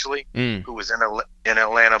actually, who was in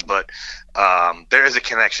Atlanta, but there is a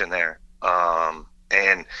connection there,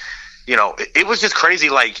 and it was just crazy.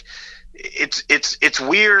 Like it's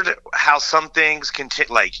weird how some things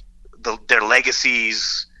their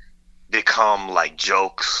legacies become like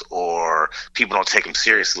jokes or people don't take them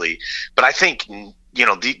seriously. But I think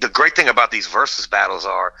the great thing about these versus battles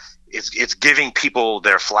it's giving people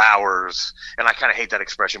their flowers, and I kind of hate that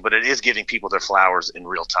expression, but it is giving people their flowers in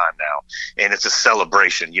real time now, and it's a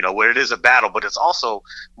celebration, where it is a battle, but it's also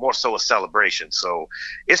more so a celebration. So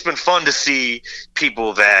it's been fun to see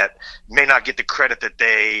people that may not get the credit that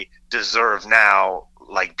they deserve now,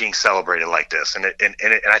 like being celebrated like this, and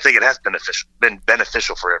I think it has been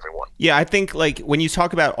beneficial for everyone. Yeah, I think like when you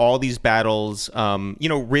talk about all these battles,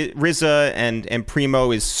 RZA and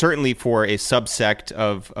Primo is certainly for a subsect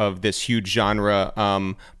of this huge genre.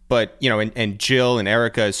 But and Jill and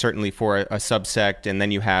Erica is certainly for a subsect, and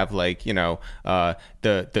then you have like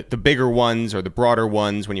the bigger ones or the broader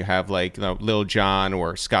ones when you have like Lil Jon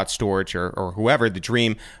or Scott Storch or whoever, The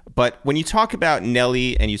Dream. But when you talk about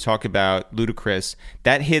Nelly and you talk about Ludacris,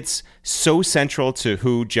 that hits so central to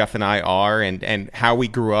who Jeff and I are and how we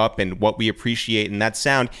grew up and what we appreciate in that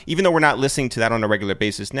sound. Even though we're not listening to that on a regular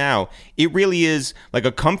basis now, it really is like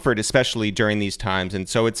a comfort, especially during these times. And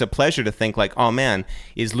so it's a pleasure to think like, oh man,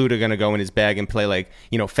 is Luda going to go in his bag and play like,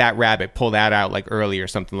 Fat Rabbit, pull that out like early or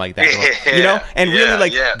something like that.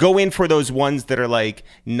 Really go in for those ones that are like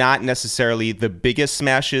not necessarily the biggest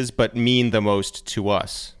smashes, but mean the most to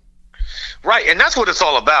us. Right, and that's what it's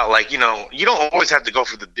all about. Like, you don't always have to go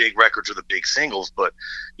for the big records or the big singles, but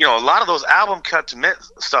a lot of those album cuts meant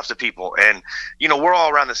stuff to people, and we're all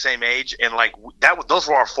around the same age, and like those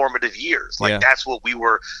were our formative years. Like that's what we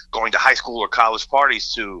were going to high school or college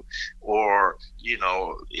parties to, or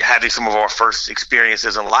having some of our first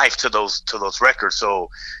experiences in life to those records. So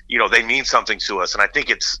they mean something to us, and I think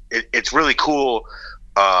it's really cool.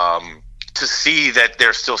 To see that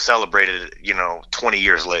they're still celebrated, 20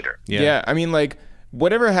 years later. Yeah. I mean, like,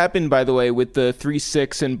 whatever happened, by the way, with the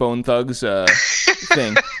 3-6 and Bone Thugs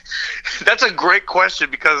thing? That's a great question,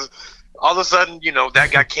 because all of a sudden,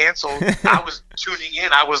 that got canceled. I was tuning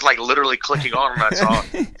in. I was like literally clicking on when I saw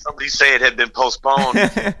somebody say it had been postponed.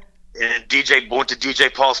 And DJ went to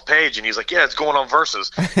DJ Paul's page, and he's like, "Yeah, it's going on Versus,"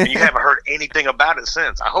 and you haven't heard anything about it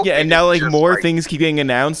since. I hope. Yeah, and now like more things keep getting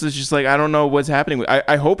announced. It's just like I don't know what's happening.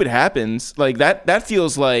 I hope it happens. Like that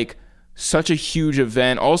feels like such a huge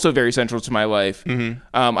event. Also very central to my life. Mm-hmm.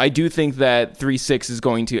 I do think that 3-6 is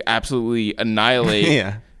going to absolutely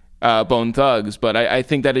annihilate Bone Thugs, but I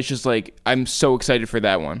think that it's just like I'm so excited for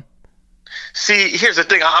that one. See, here's the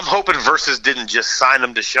thing. I'm hoping Versus didn't just sign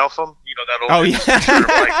them to shelf them. Like,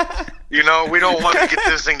 we don't want to get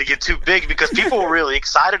this thing to get too big, because people were really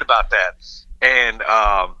excited about that. And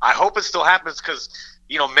I hope it still happens, because,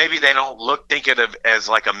 maybe they don't think of it as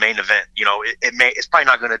like a main event. It's probably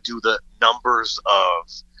not going to do the numbers of,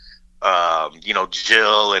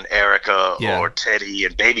 Jill and Erica or Teddy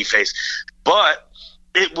and Babyface, but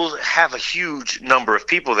it will have a huge number of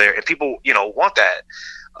people there, and people, want that.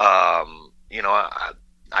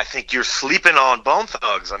 I think you're sleeping on Bone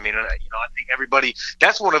Thugs. I mean, I think everybody.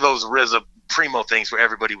 That's one of those RZA Primo things where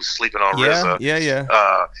everybody was sleeping on RZA. Yeah.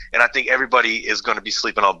 And I think everybody is going to be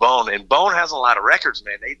sleeping on Bone. And Bone has a lot of records,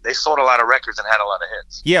 man. They sold a lot of records and had a lot of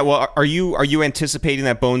hits. Yeah. Well, are you anticipating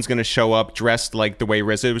that Bone's going to show up dressed like the way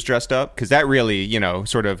RZA was dressed up? Because that really,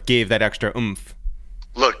 sort of gave that extra oomph.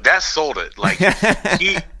 Look, that sold it. Like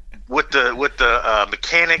he. With the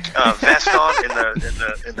mechanic vest on and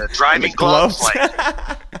the driving gloves. Like,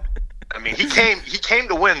 I mean, he came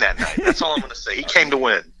to win that night. That's all I'm going to say. He came to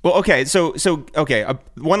win. Well, okay. So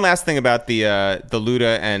one last thing about the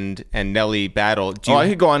Luda and Nelly battle. I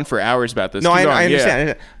could go on for hours about this. No, I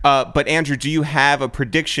understand. Yeah. But Andrew, do you have a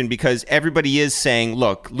prediction? Because everybody is saying,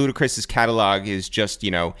 look, Ludacris's catalog is just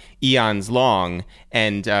eons long,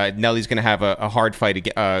 and Nelly's going to have a hard fight.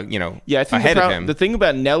 I think ahead of him. The thing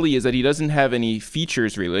about Nelly is that he doesn't have any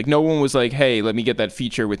features really. Like no one was like, hey, let me get that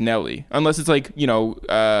feature with Nelly, unless it's like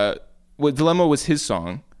Dilemma was his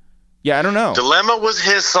song. Yeah, I don't know. Dilemma was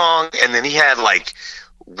his song, and then he had like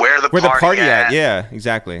Where the Party At. Yeah,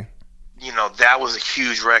 exactly. That was a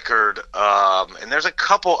huge record. And there's a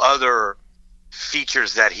couple other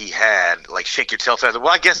features that he had, like Shake Your Tail Feather.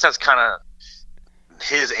 Well, I guess that's kind of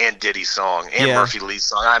his and Diddy's song and Murphy Lee's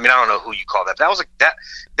song. I mean, I don't know who you call that. That was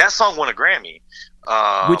that song won a Grammy.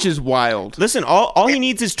 Which is wild. Listen, all he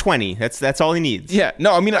needs is 20. That's all he needs. Yeah,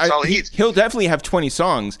 no, I mean, he'll definitely have 20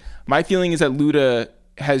 songs. My feeling is that Luda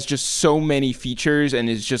has just so many features and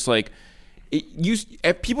is just like,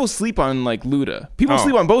 people sleep on like Luda. People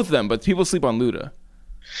sleep on both of them, but people sleep on Luda.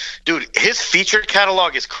 Dude, his featured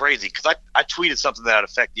catalog is crazy because I tweeted something to that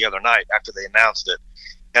effect the other night after they announced it.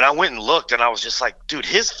 And I went and looked and I was just like, dude,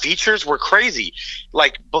 his features were crazy.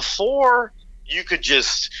 Like before you could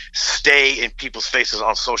just stay in people's faces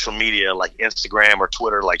on social media like Instagram or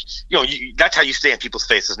Twitter. Like, that's how you stay in people's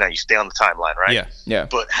faces now. You stay on the timeline, right? Yeah.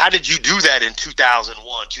 But how did you do that in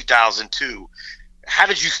 2001, 2002? How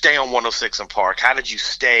did you stay on 106 and Park? How did you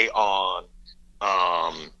stay on,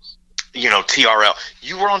 TRL?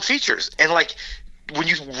 You were on features. And like, when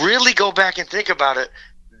you really go back and think about it,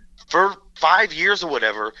 for 5 years or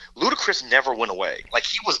whatever, Ludacris never went away. Like,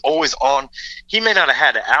 he was always on. He may not have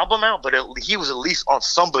had an album out, but he was at least on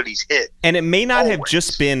somebody's hit. And it may not have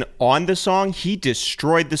just been on the song. He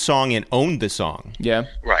destroyed the song and owned the song. Yeah.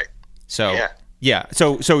 Right. So, yeah.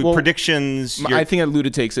 So predictions. I think that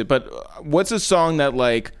Luda takes it. But what's a song that,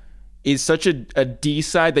 like, is such a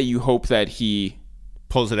D-side that you hope that he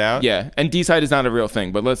pulls it out? Yeah. And D-side is not a real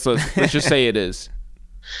thing, but let's just say it is.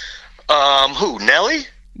 Who? Nelly?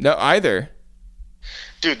 No, either.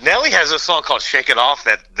 Dude, Nelly has a song called "Shake It Off"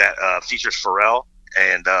 that features Pharrell,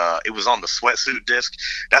 and it was on the Sweatsuit disc.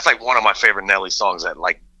 That's like one of my favorite Nelly songs. That,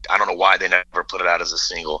 like, I don't know why they never put it out as a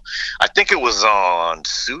single. I think it was on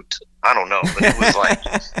Suit. I don't know, but it was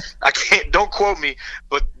like don't quote me,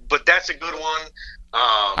 but that's a good one.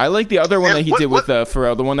 I like the other one that he did with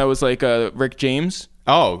Pharrell, the one that was like Rick James.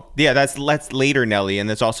 Oh yeah, that's later Nelly, and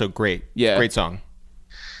that's also great. Yeah, great song.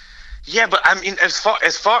 Yeah, but I mean, as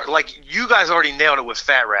far like, you guys already nailed it with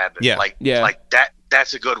Fat Rabbit. Yeah. Like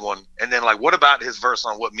that's a good one. And then, like, what about his verse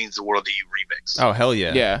on "What Means the World to You" remix? Oh hell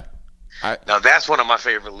yeah. Yeah. Now that's one of my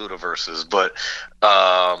favorite Luda verses. But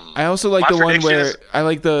I also like the one where I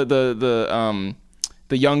like the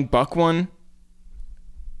Young Buck one.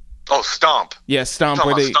 Oh, Stomp. Yeah, Stomp.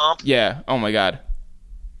 Stomp? Yeah. Oh my God.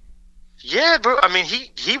 Yeah, bro. I mean,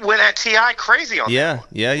 he went at T.I. crazy on that.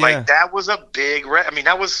 Yeah. Like, that was a big.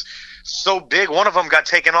 That was so big. One of them got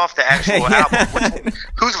taken off the actual album.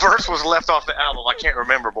 Whose verse was left off the album? I can't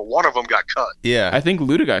remember, but one of them got cut. Yeah, I think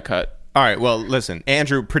Luda got cut. All right. Well, listen,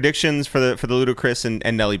 Andrew, predictions for the Ludacris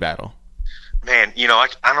and Nelly battle. Man, I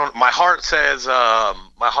don't. My heart says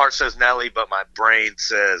Nelly, but my brain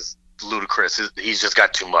says Ludacris. He's just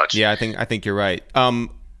got too much. Yeah, I think you're right.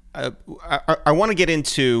 I want to get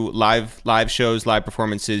into live shows, live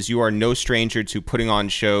performances. You are no stranger to putting on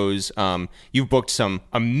shows. You've booked some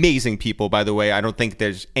amazing people, by the way. I don't think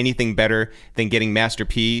there's anything better than getting Master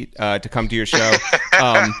P to come to your show.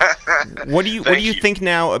 What do you think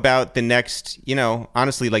now about the next,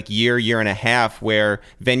 honestly, like year and a half, where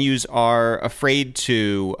venues are afraid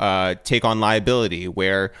to take on liability,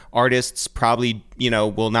 where artists probably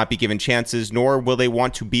will not be given chances, nor will they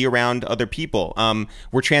want to be around other people.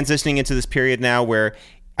 We're transitioning into this period now where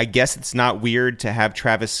I guess it's not weird to have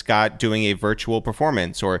Travis Scott doing a virtual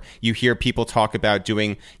performance, or you hear people talk about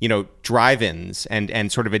doing, drive-ins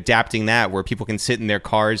and sort of adapting that, where people can sit in their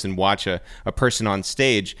cars and watch a person on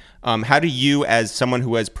stage. How do you, as someone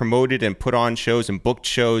who has promoted and put on shows and booked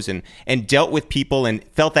shows and dealt with people and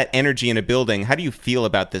felt that energy in a building, how do you feel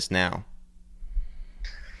about this now?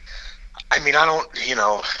 I mean,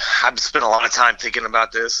 I've spent a lot of time thinking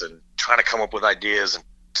about this and trying to come up with ideas and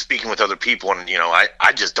speaking with other people. And,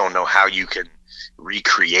 I just don't know how you can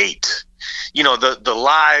recreate, the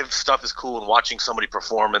live stuff is cool, and watching somebody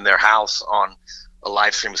perform in their house on a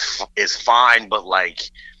live stream is fine, but like,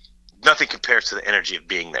 nothing compares to the energy of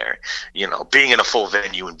being there, being in a full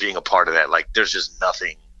venue and being a part of that. Like, there's just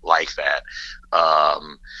nothing like that.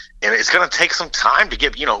 And it's going to take some time to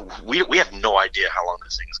get, we have no idea how long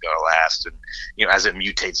this thing is going to last. And, as it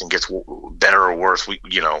mutates and gets better or worse,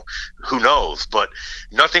 who knows? But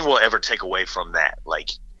nothing will ever take away from that.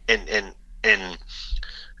 Like, and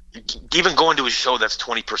even going to a show that's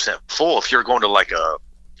 20% full, if you're going to like a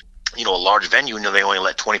large venue and they only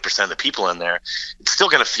let 20% of the people in there, it's still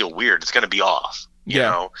going to feel weird. It's going to be off, you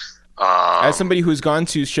know? As somebody who's gone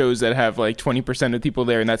to shows that have like 20% of people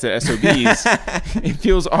there, and that's at SOBs, it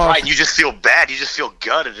feels off. Right, you just feel bad. You just feel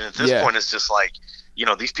gutted. And at this point, it's just like,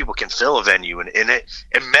 these people can fill a venue, and it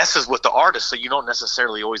messes with the artist, so you don't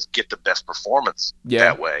necessarily always get the best performance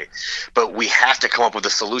that way. But we have to come up with a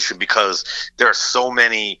solution, because there are so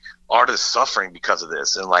many artists suffering because of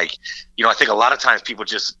this. And like, I think a lot of times people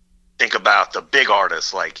just think about the big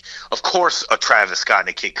artists, like, of course, a Travis Scott and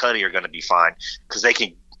a Kid Cudi are going to be fine because they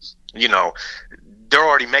can, they're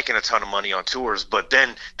already making a ton of money on tours, but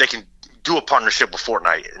then they can do a partnership with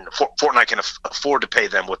Fortnite, and Fortnite can afford to pay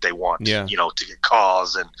them what they want, to get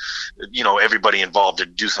calls and, everybody involved to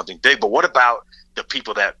do something big. But what about the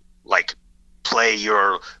people that like play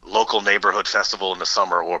your local neighborhood festival in the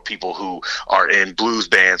summer, or people who are in blues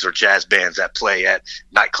bands or jazz bands that play at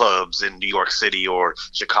nightclubs in New York City or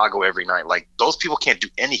Chicago every night? Like, those people can't do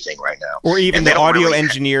anything right now. Or even the audio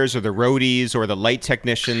engineers or the roadies or the light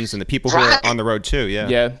technicians and the people who are on the road too. Yeah.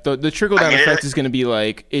 Yeah. The trickle down effect is going to be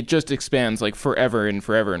like, it just expands like forever and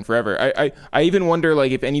forever and forever. I even wonder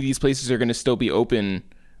like if any of these places are going to still be open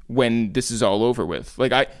when this is all over with.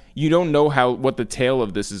 Like, you don't know what the tail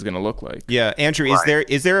of this is going to look like. Yeah, Andrew,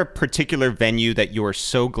 is there a particular venue that you're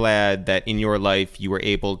so glad that in your life you were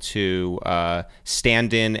able to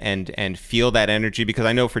stand in and feel that energy? Because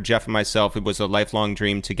I know for Jeff and myself, it was a lifelong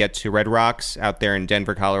dream to get to Red Rocks out there in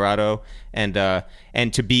Denver, Colorado, and to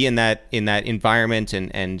be in that environment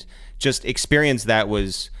and just experience that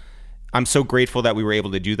was. I'm so grateful that we were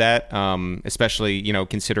able to do that, especially,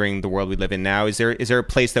 considering the world we live in now. Is there a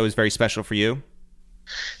place that was very special for you?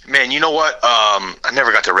 Man, you know what? I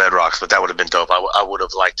never got to Red Rocks, but that would have been dope. I would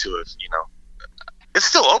have liked to have, It's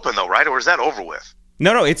still open though, right? Or is that over with?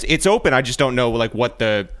 No, it's open. I just don't know like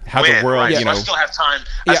the world, right. I still have time.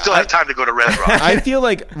 I still have time to go to Red Rocks. I feel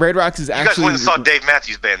like Red Rocks is actually. You guys went and saw Dave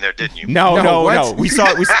Matthews Band there, didn't you? No. We saw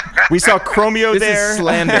Chromeo this there. Is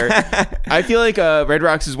slander. I feel like Red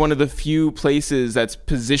Rocks is one of the few places that's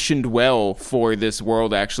positioned well for this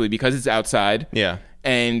world, actually, because it's outside. Yeah.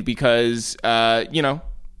 And because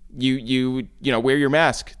you wear your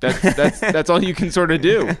mask. That's all you can sort of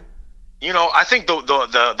do. I think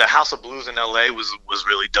the House of Blues in LA was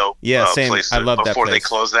really dope. Yeah, same. Place I love that place. Before they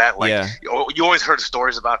closed that. Like, yeah. You always heard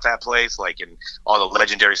stories about that place, like, and all the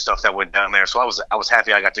legendary stuff that went down there. So I was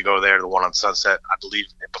happy I got to go there. The one on Sunset, I believe,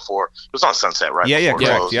 before it was on Sunset, right? Yeah, before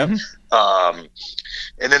yeah, it closed. Yeah.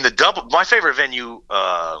 And then my favorite venue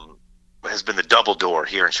has been the Double Door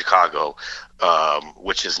here in Chicago,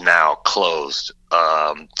 which is now closed.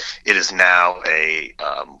 It is now a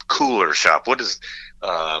cooler shop. What is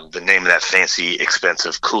the name of that fancy,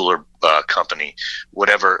 expensive cooler company?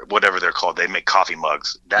 Whatever they're called. They make coffee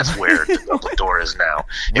mugs. That's where the Double Door is now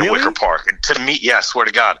in Really? Wicker Park. And to me, yeah, I swear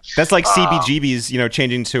to God, that's like CBGB's,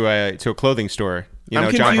 changing to a clothing store.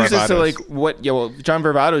 I'm confused as to like what. Yeah, well, John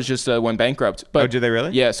Varvatos just went bankrupt. But, did they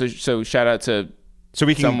really? Yeah. So shout out to. So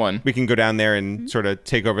we can go down there and sort of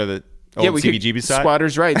take over the old CBGB side.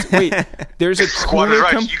 Squatters' rights. Wait, there's a Squatters'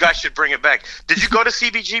 rights. You guys should bring it back. Did you go to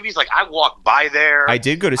CBGB's? Like, I walked by there. I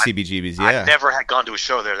did go to CBGB's. Yeah, I never had gone to a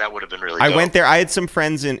show there. That would have been really. I went there. I had some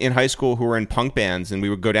friends in high school who were in punk bands, and we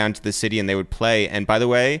would go down to the city and they would play. And by the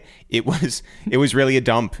way, it was really a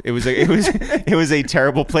dump. It was a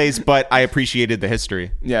terrible place, but I appreciated the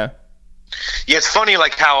history. Yeah. Yeah, it's funny,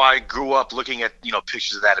 like how I grew up looking at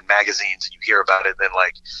pictures of that in magazines, and you hear about it, and then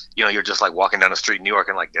like you're just like walking down the street in New York,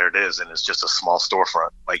 and like there it is, and it's just a small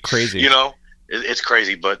storefront, like crazy. It's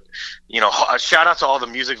crazy, but shout out to all the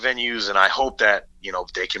music venues, and I hope that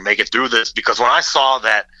they can make it through this, because when I saw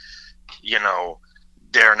that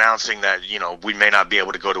they're announcing that we may not be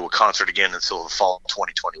able to go to a concert again until the fall of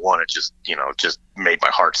 2021, it just made my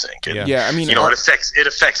heart sink. And, yeah, I mean, it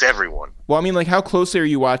affects everyone. Well, I mean, like, how closely are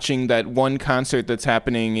you watching that one concert that's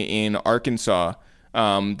happening in Arkansas?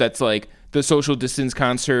 That's like the social distance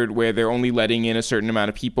concert where they're only letting in a certain amount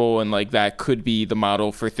of people, and like that could be the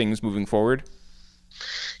model for things moving forward.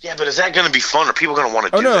 Yeah, but is that going to be fun? Are people going to want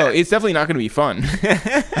to do that? Oh, no, it's definitely not going to be fun.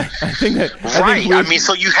 I think that... Right. I mean,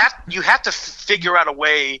 so you have to figure out a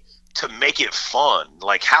way to make it fun.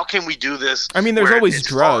 Like, how can we do this? I mean, there's always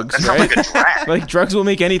drugs, right? That sounds like a drag. Like, drugs will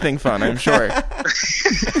make anything fun, I'm sure.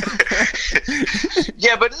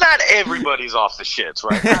 Yeah, but not everybody's off the shits,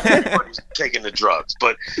 right? Not everybody's taking the drugs.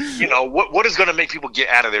 But, what is going to make people get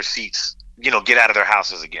out of their seats? Get out of their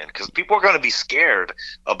houses again, because people are going to be scared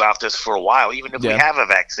about this for a while, even if we have a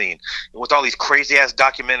vaccine. And with all these crazy ass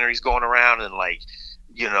documentaries going around and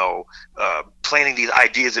planting these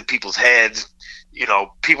ideas in people's heads,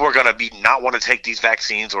 people are going to be not want to take these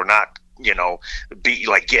vaccines or not, be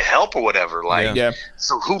like get help or whatever. Like,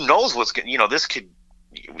 so who knows what's this could,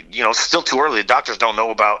 still too early. The doctors don't know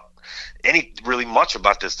about really much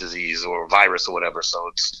about this disease or virus or whatever. So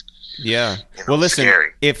Yeah. You know, Well, listen,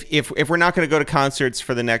 scary. if we're not going to go to concerts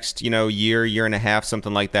for the next, year and a half,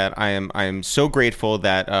 something like that, I am so grateful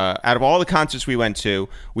that out of all the concerts we went to,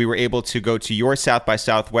 we were able to go to your South by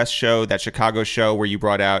Southwest show, that Chicago show where you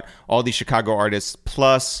brought out all these Chicago artists,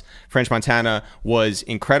 plus French Montana was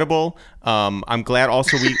incredible. I'm glad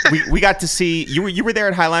also we got to see you were there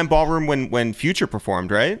at Highline Ballroom when Future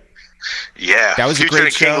performed, right? Yeah, that was Future a great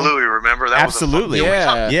and show. King Louis, remember that? Absolutely, was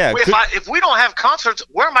yeah. If we don't have concerts,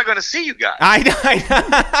 where am I going to see you guys?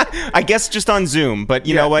 I guess just on Zoom. But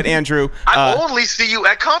you know what, Andrew? I only see you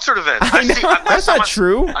at concert events. That's not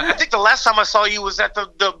true. I think the last time I saw you was at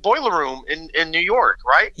the Boiler Room in New York,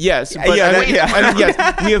 right? Yes, but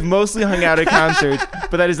yes, we have mostly hung out at concerts,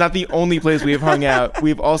 but that is not the only place we have hung out.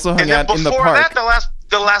 We've also hung out in the park. Before that,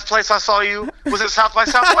 the last place I saw you was at South by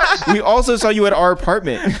Southwest. We also saw you at our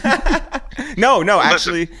apartment. No,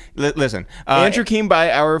 actually, listen. Andrew came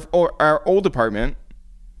by our old apartment.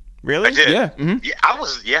 Really? I did. Yeah.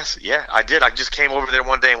 Mm-hmm. Yeah, I did. I just came over there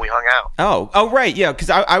one day and we hung out. Oh, right. Yeah, because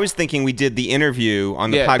I was thinking we did the interview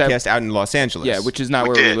on the podcast out in Los Angeles. Yeah, which is not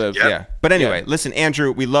where we live. Yep. Yeah. But anyway, listen,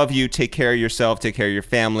 Andrew, we love you. Take care of yourself. Take care of your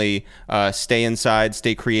family. Stay inside.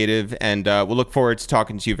 Stay creative. And we'll look forward to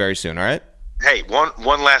talking to you very soon. All right? Hey,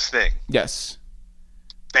 one last thing. Yes.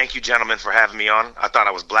 Thank you, gentlemen, for having me on. I thought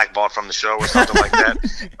I was blackballed from the show or something like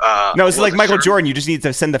that. No, it's like Michael Jordan. You just need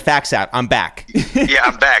to send the fax out. I'm back. Yeah,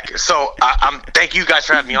 I'm back. So I'm thank you guys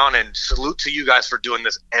for having me on, and salute to you guys for doing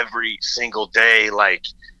this every single day. Like,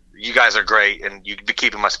 you guys are great, and you've been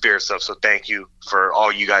keeping my spirits up. So thank you for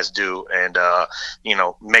all you guys do, and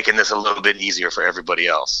making this a little bit easier for everybody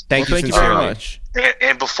else. Thank you very much.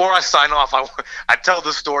 And before I sign off, I tell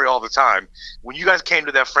this story all the time. When you guys came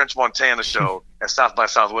to that French Montana show at South by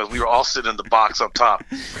Southwest, we were all sitting in the box up top.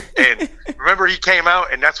 And remember, he came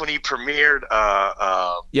out, and that's when he premiered.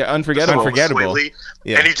 Unforgettable.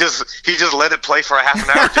 Yeah. And he just let it play for a half an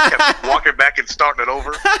hour, just kept walking back and starting it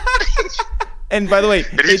over. And by the way,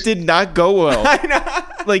 it did not go well. I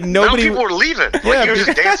know. Like, nobody. Now people were leaving. Like, he was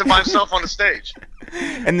just dancing by himself on the stage.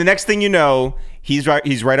 And the next thing you know, he's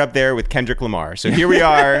right up there with Kendrick Lamar. So here we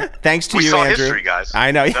are. Thanks to you, Andrew. History, guys.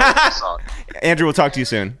 I know. Andrew, we'll talk to you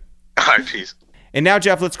soon. All right, peace. And now,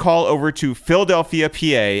 Jeff, let's call over to Philadelphia,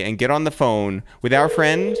 PA, and get on the phone with our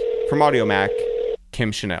friend from Audio Mac,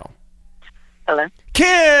 Kim Chanel. Hello.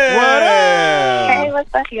 Kim! What up? Hey,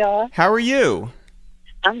 what's up, y'all? How are you?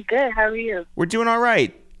 I'm good. How are you? We're doing all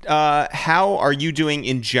right. How are you doing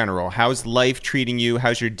in general? How's life treating you?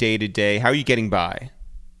 How's your day-to-day? How are you getting by?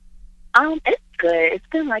 It's good. It's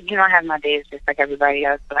been like, I have my days just like everybody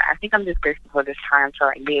else, but I think I'm just grateful for this time to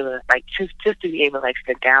like be able to like just to be able to like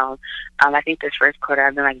sit down. I think this first quarter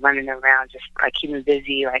I've been like running around just like keeping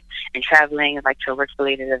busy, like and traveling and like to work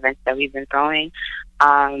related events that we've been throwing.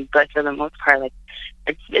 But for the most part, like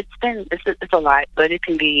it's a lot, but it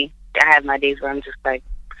can be. I have my days where I'm just like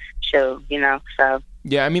chill, so.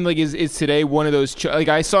 Yeah, I mean, like, is today one of those? Like,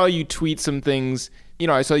 I saw you tweet some things.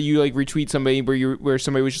 I saw you like retweet somebody where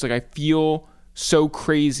somebody was just like, I feel so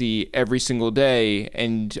crazy every single day,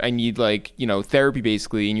 and I need like therapy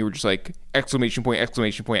basically, and you were just like exclamation point,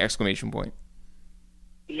 exclamation point, exclamation point.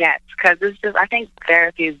 Yes, because it's just I think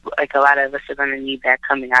therapy is like a lot of us are going to need that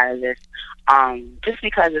coming out of this, just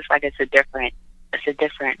because it's like it's a different.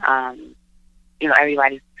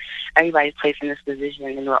 Everybody's placed in this position,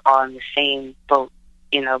 and we're all in the same boat.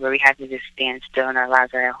 Where we have to just stand still and our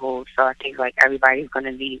lives are at hold. So I think like everybody's going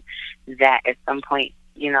to need that at some point,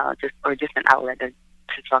 just an outlet to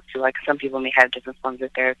talk to. Like some people may have different forms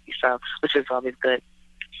of therapy, so which is always good.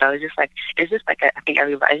 So it's just like I think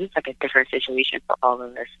everybody. It's just like a different situation for all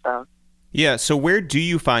of us. So yeah. So where do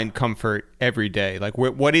you find comfort every day? Like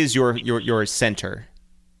what is your center?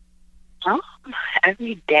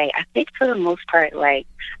 Every day, I think for the most part, like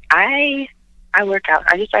I work out.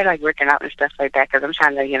 I just started like working out and stuff like that because I'm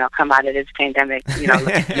trying to, come out of this pandemic,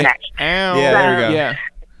 next. Ow. Yeah, there we go. Yeah.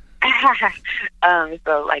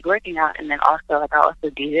 So like working out, and then also like I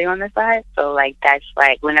also DJ on the side. So like that's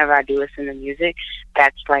like whenever I do listen to music,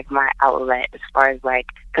 that's like my outlet as far as like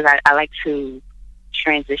because I like to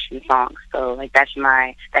transition songs. So like that's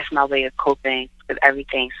my way of coping with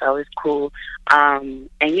everything. So it's cool. And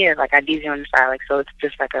yeah, like I DJ on the side, like so it's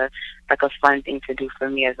just like a fun thing to do for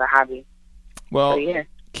me as a hobby. Well, so, yeah.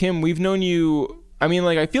 Kim, we've known you. I mean,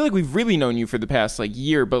 like I feel like we've really known you for the past like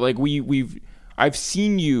year, but like I've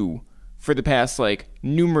seen you for the past like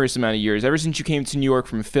numerous amount of years, ever since you came to New York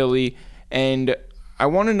from Philly. And I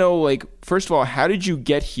want to know, like, first of all, how did you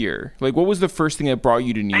get here? Like, what was the first thing that brought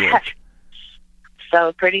you to New York?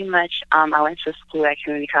 So pretty much, I went to school at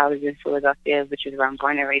community college in Philadelphia, which is where I'm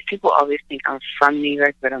born and raised. People always think I'm from New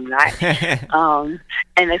York, but I'm not. And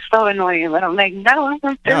it's so annoying, but I'm like, no, I'm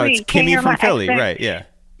from Philly. No, it's Kimmy from Philly, right? Yeah.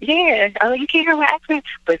 Yeah, you can't hear my accent,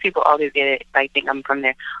 but people always get it. Like, think I'm from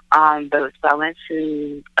there. But so I went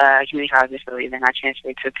to community college in Philly, then I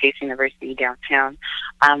transferred to Pace University downtown.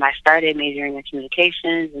 I started majoring in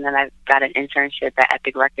communications, and then I got an internship at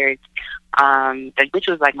Epic Records, which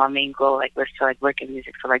was like my main goal, like was to like work in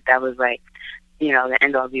music. So like that was like, you know, the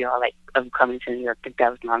end all be all like of coming to New York. Like that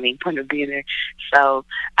was my main point of being there. So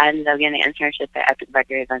I ended up getting an internship at Epic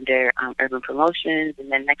Records under Urban Promotions,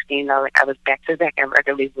 and then next thing you know, like I was back to back at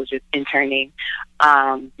record labels just interning.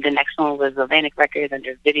 The next one was Atlantic Records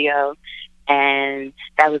under Video, and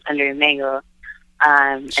that was under Mango.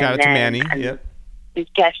 Shout out to Manny. Yep.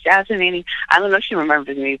 Yeah, shout out to Manny. I don't know if she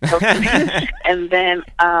remembers me. And then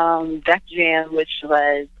Def Jam, which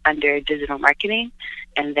was under digital marketing,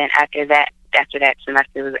 and then after that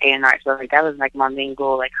semester was A&R. So like that was like my main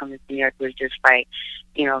goal, like coming to New York, was just like,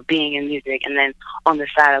 you know, being in music. And then on the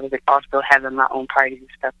side I was like also having my own parties and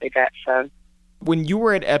stuff like that. So when you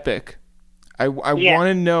were at Epic, I want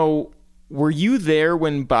to know, were you there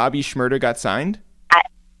when Bobby Shmurda got signed?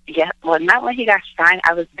 Yeah, well, not when he got signed.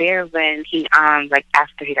 I was there when he like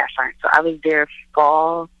after he got signed. So I was there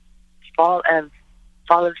fall of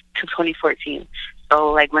 2014.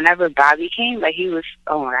 So, like, whenever Bobby came, like, he was,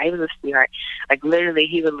 oh my God, he was a sweetheart. Like, literally,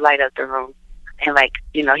 he would light up the room. And, like,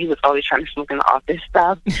 you know, he was always trying to smoke in the office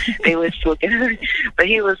stuff. They would smoke it. But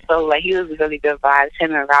he was so, like, he was really good vibes,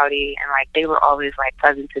 him and Rowdy. And, like, they were always, like,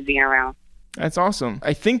 pleasant to be around. That's awesome.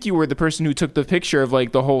 I think you were the person who took the picture of,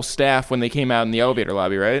 like, the whole staff when they came out in the elevator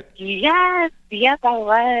lobby, right? Yes, I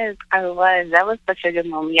was. That was such a good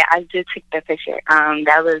moment. Yeah, I did take that picture.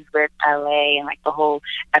 That was with LA and, like, the whole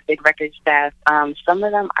Epic Records staff. Some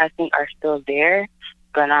of them, I think, are still there.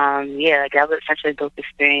 But, yeah, like, that was such a dope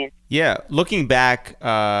experience. Yeah, looking back,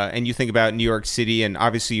 and you think about New York City, and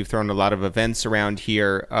obviously you've thrown a lot of events around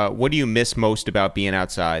here. What do you miss most about being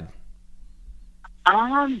outside?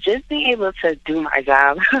 Just being able to do my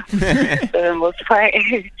job for the most part.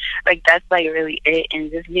 Like, that's, like, really it.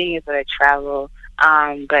 And just being able to travel.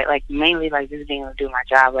 But, like, mainly, like, just being able to do my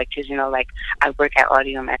job. Like, because, you know, like, I work at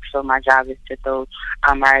Audio Max, so my job is to throw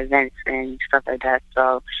my events and stuff like that.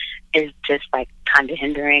 So it's just, like, kind of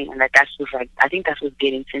hindering. And, like, that's just, like, I think that's what's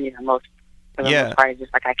getting to me the most. For the most part, it's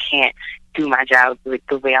just, like, I can't do my job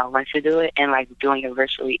the way I want to do it. And, like, doing it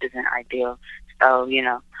virtually isn't ideal. So, you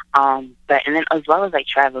know, but, and then as well as, like,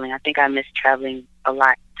 traveling, I think I miss traveling a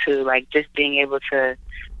lot too, like, just being able to,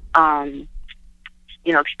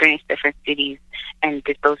 you know, experience different cities and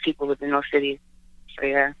get those people within those cities. So,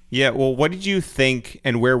 yeah. Yeah, well, what did you think,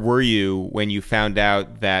 and where were you when you found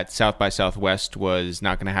out that South by Southwest was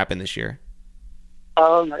not going to happen this year?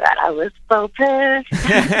 Oh, my God, I was so pissed.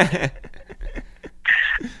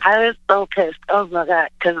 I was so pissed. Oh, my God,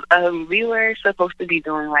 because we were supposed to be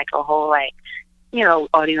doing, like, a whole, like, you know,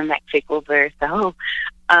 Audio Mac takeover. So,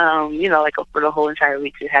 you know, like for the whole entire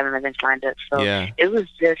week, we had an event lined up. So it was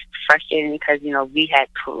just frustrating because, you know, we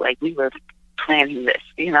were planning this,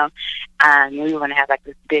 you know, and we were going to have like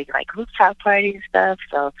this big like rooftop party and stuff.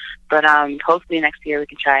 So, but hopefully next year we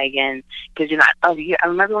can try again because, you know, I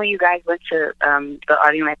remember when you guys went to the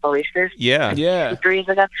Audio Mac Oasis. Yeah. 3 years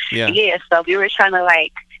ago. Yeah. So we were trying to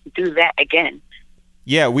like do that again.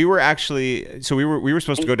 Yeah, we were actually, so we were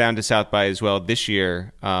supposed to go down to South by as well this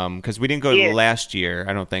year, because we didn't go last year,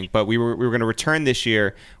 I don't think, but we were going to return this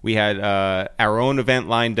year. We had our own event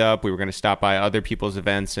lined up. We were going to stop by other people's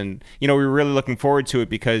events, and you know, we were really looking forward to it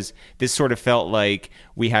because this sort of felt like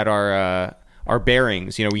we had our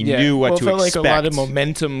bearings. You know, we knew what to expect. It felt like a lot of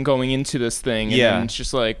momentum going into this thing, and then it's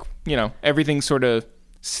just like, you know, everything sort of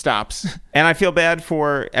stops. And I feel bad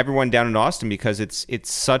for everyone down in Austin because it's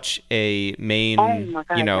such a main,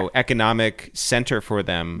 you know, economic center for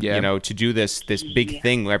them, you know, to do this big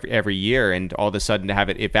thing every year, and all of a sudden to have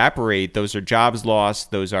it evaporate, those are jobs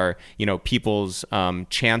lost, those are, you know, people's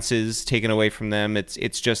chances taken away from them.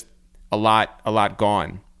 It's just a lot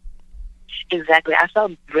gone. Exactly. I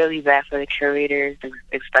felt really bad for the curators,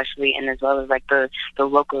 especially, and as well as like the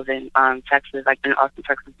locals in Texas, like in Austin,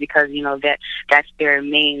 Texas, because, you know, that's their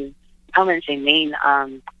main, I wouldn't say main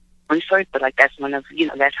resource, but like that's one of, you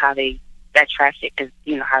know, that's how that traffic is,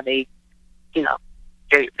 you know, how they, you know,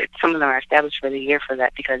 some of them are established for the year for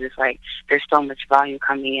that because it's like there's so much volume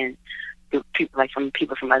coming in.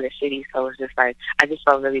 People from other cities, so it's just like I just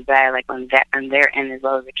felt really bad, like on their end as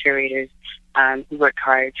well as the curators, he worked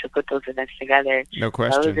hard to put those events together. No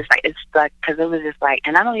question. So it was just like, it's stuck, because it was just like,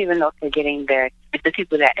 and I don't even know if they're getting if the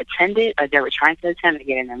people that attended or that were trying to attend are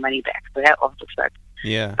getting their money back. So that also sucks.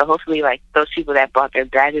 Yeah. So hopefully, like, those people that bought their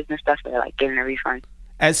badges and stuff, they're like getting a refund.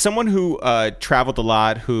 As someone who traveled a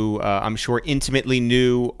lot, who I'm sure intimately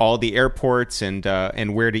knew all the airports and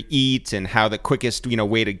where to eat and how the quickest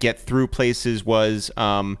way to get through places was,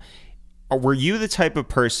 were you the type of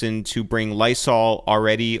person to bring Lysol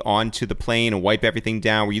already onto the plane and wipe everything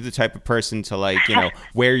down? Were you the type of person to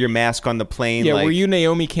wear your mask on the plane? Yeah, were you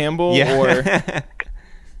Naomi Campbell? Yeah. Or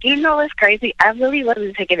You know what's crazy? I really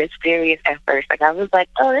wasn't taking it serious at first. Like, I was like,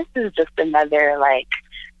 oh, this is just another, like,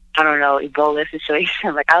 I don't know, Ebola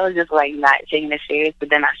situation. Like, I was just, like, not taking it serious. But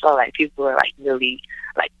then I saw, like, people were, like, really,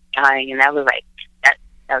 like, dying. And I was like, that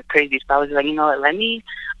was crazy. So I was like, you know what, let me,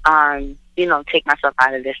 take myself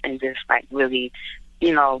out of this and just, like, really,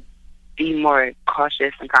 be more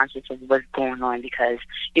cautious and conscious of what's going on. Because,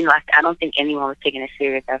 I don't think anyone was taking it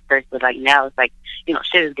serious at first. But, like, now it's like,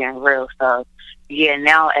 shit is getting real. So, yeah,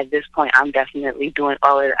 now at this point, I'm definitely doing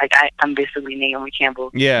all of it. Like, I'm basically Naomi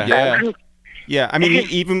Campbell. Yeah. Yeah, I mean,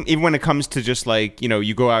 even when it comes to just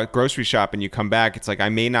you go out grocery shop and you come back, it's like I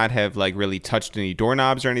may not have really touched any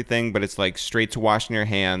doorknobs or anything, but it's like straight to washing your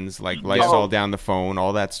hands, like Lysol down the phone,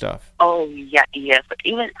 all that stuff. Oh, yeah. But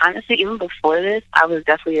even before this, I was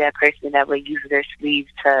definitely that person that would use their sleeves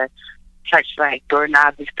to touch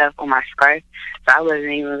doorknobs and stuff on my scarf. So I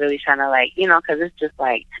wasn't even really trying to because it's just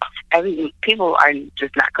people are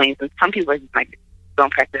just not clean. So some people are just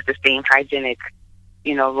don't practice the same hygienic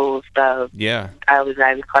rules. So yeah, I was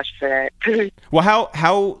cautious for that. Well,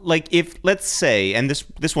 how if let's say, and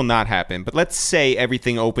this will not happen, but let's say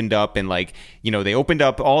everything opened up and they opened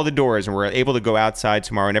up all the doors and we're able to go outside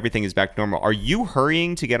tomorrow and everything is back to normal. Are you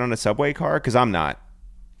hurrying to get on a subway car? Because I'm not.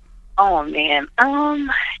 Oh man,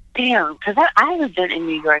 damn, because I haven't been in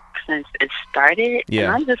New York since it started. Yeah,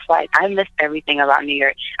 and I'm just I miss everything about New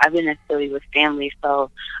York. I've been in Philly with family, so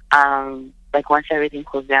once everything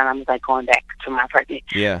cools down, I'm going back to my apartment.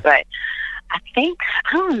 Yeah. But I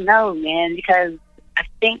don't know, man, because I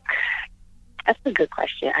think that's a good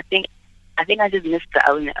question. I think I just missed the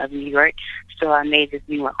element of New York, so I may just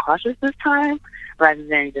be more cautious this time rather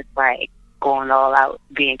than just going all out,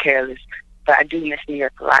 being careless. But I do miss New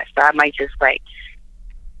York a lot, so I might just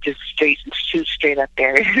shoot straight up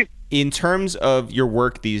there. In terms of your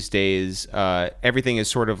work these days, everything is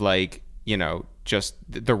sort of just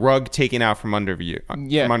the rug taken out from under you.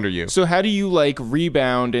 From under you. So how do you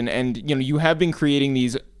rebound and you have been creating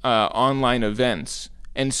these online events,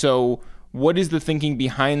 and so what is the thinking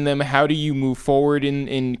behind them? How do you move forward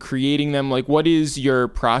in creating them? What is your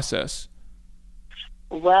process?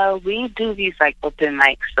 Well, we do these open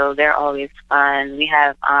mics, so they're always fun. We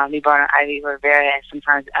have we brought on Ivy Rivera, and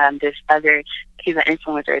sometimes he's an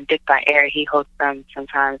influencer, Dick by Air. He hosts them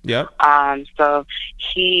sometimes. Yep. So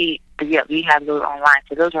we have those online,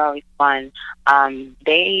 so those are always fun.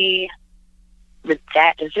 With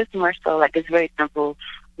that, it's just more so it's very simple.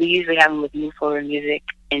 We usually have them with Move Forward Music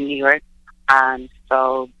in New York.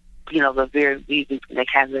 So but we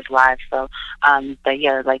have this live. So but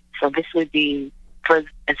yeah, so this would be.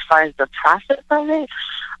 As far as the process of it,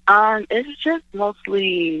 it's just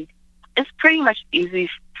mostly, it's pretty much easy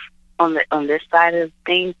on this side of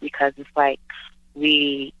things because it's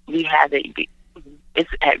we have it's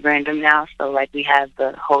at random now, so we have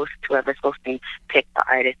the host, whoever's hosting, pick the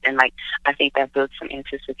artist, and I think that builds some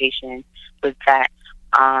anticipation with that.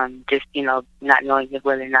 Just not knowing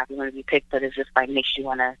whether or not you're going to be picked, but it just makes you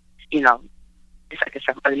want to it's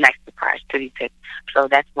a nice surprise to be picked. So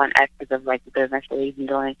that's one aspect of the events that we've been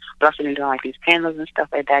doing. We've also been doing these panels and stuff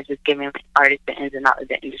like that, just giving artists the ins and outs of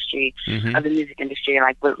the industry, of the music industry,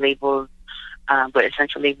 and what labels, what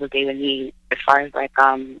essential labels they would need as far as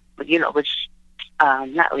which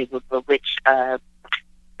not labels, but which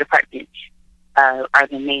departments are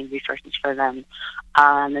the main resources for them.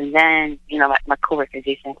 And then my coworker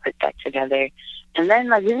Jason put that together. And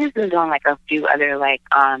then we've just been doing a few other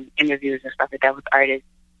interviews and stuff like that with artists.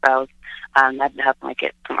 So I've been helping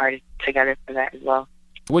get some artists together for that as well.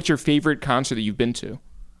 What's your favorite concert that you've been to?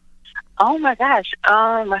 Oh my gosh,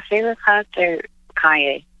 my favorite concert,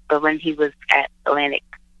 Kanye, but when he was at Atlantic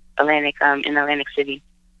in Atlantic City.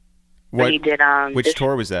 What? He did which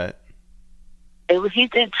tour was that? He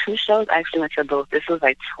did two shows. I actually went to both. This was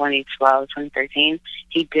 2012, 2013.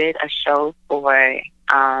 He did a show for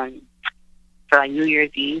New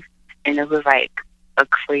Year's Eve, and it was a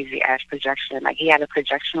crazy ass projection. He had a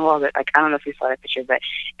projection wall that I don't know if you saw that picture, but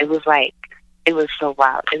it was it was so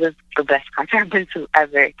wild. It was the best concert I've been to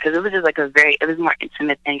ever because it was just it was more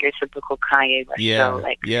intimate than your typical Kanye show.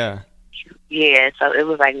 Yeah. Yeah, so it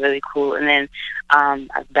was like really cool. And then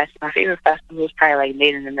my favorite festival was probably like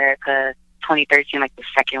Made in America 2013, like the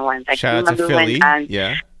second one. Like, shout out to Philly.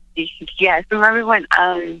 Yeah. Yes, remember when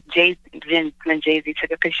Jay-Z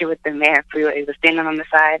took a picture with the mayor? He was standing on the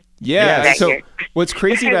side. Yeah. So what's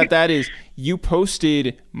crazy about that is you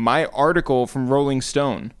posted my article from Rolling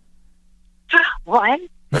Stone. What?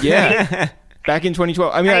 Yeah. Back in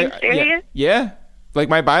 2012. I mean, are you serious? Yeah. Like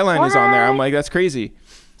my byline is on there. I'm like, that's crazy.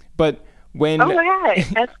 But when oh my God,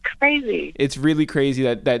 that's crazy. It's really crazy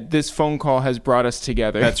that this phone call has brought us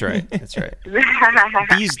together. That's right. That's right.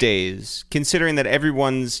 These days, considering that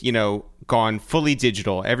everyone's, gone fully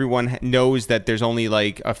digital, everyone knows that there's only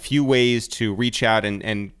like a few ways to reach out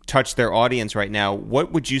and touch their audience right now.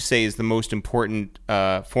 What would you say is the most important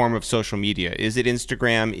form of social media? Is it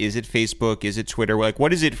Instagram? Is it Facebook? Is it Twitter? Like,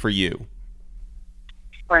 what is it for you?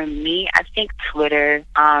 For me, I think Twitter,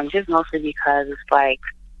 just mostly because it's like,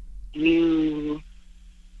 with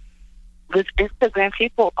Instagram,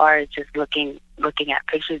 people are just looking at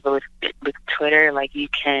pictures, but with Twitter, like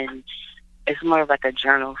it's more of like a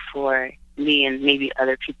journal for me and maybe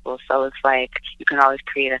other people. So it's like you can always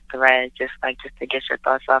create a thread just to get your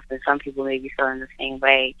thoughts off. And some people may be feeling the same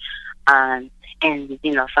way. And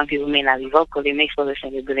some people may not be vocal. They may feel the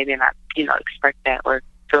same way, but they may not, express that or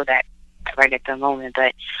feel that right at the moment.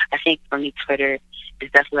 But I think for me, Twitter is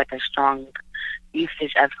definitely like a strong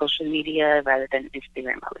usage of social media rather than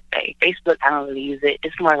Instagram, I would say. Facebook, I don't really use it.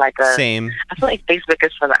 It's more like same. I feel like Facebook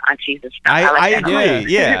is for the aunties and stuff. I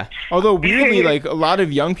agree. Yeah. Although weirdly, like a lot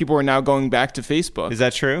of young people are now going back to Facebook. Is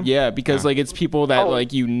that true? Yeah, because like it's people that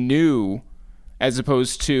like you knew, as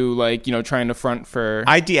opposed to like trying to front for.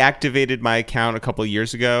 I deactivated my account a couple of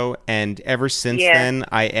years ago, and ever since then,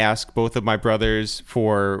 I ask both of my brothers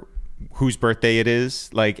for whose birthday it is,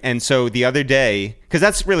 and so the other day, because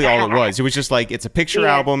that's really all it was just like it's a picture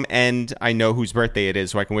album and I know whose birthday it is,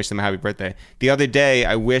 so I can wish them a happy birthday. The other day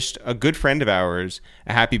I wished a good friend of ours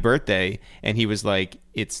a happy birthday, and he was like,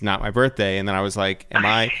 it's not my birthday. And then I was like, am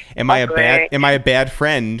I a bad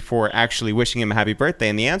friend for actually wishing him a happy birthday?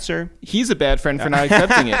 And the answer, he's a bad friend for not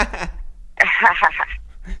accepting it.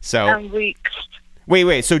 So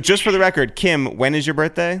wait, so just for the record, Kim, when is your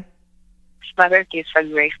birthday? My birthday is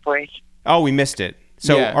February 4th. Oh, we missed it.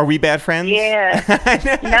 So are we bad friends?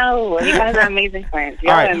 Yeah. No, you guys are amazing friends.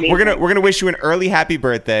 All right, we're gonna wish you an early happy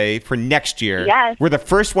birthday for next year. Yes. We're the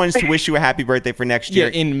first ones to wish you a happy birthday for next year.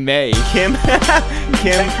 Yeah, in May. Kim,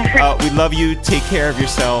 we love you. Take care of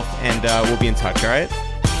yourself, and we'll be in touch. All right.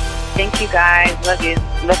 Thank you, guys. Love you.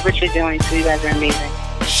 Love what you're doing too. You guys are amazing.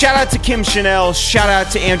 Shout out to Kim Chanel, shout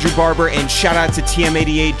out to Andrew Barber, and shout out to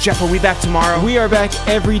TM88. Jeff, are we back tomorrow? We are back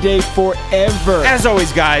every day forever. As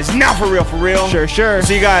always, guys, now for real. Sure.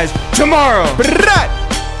 See you guys tomorrow.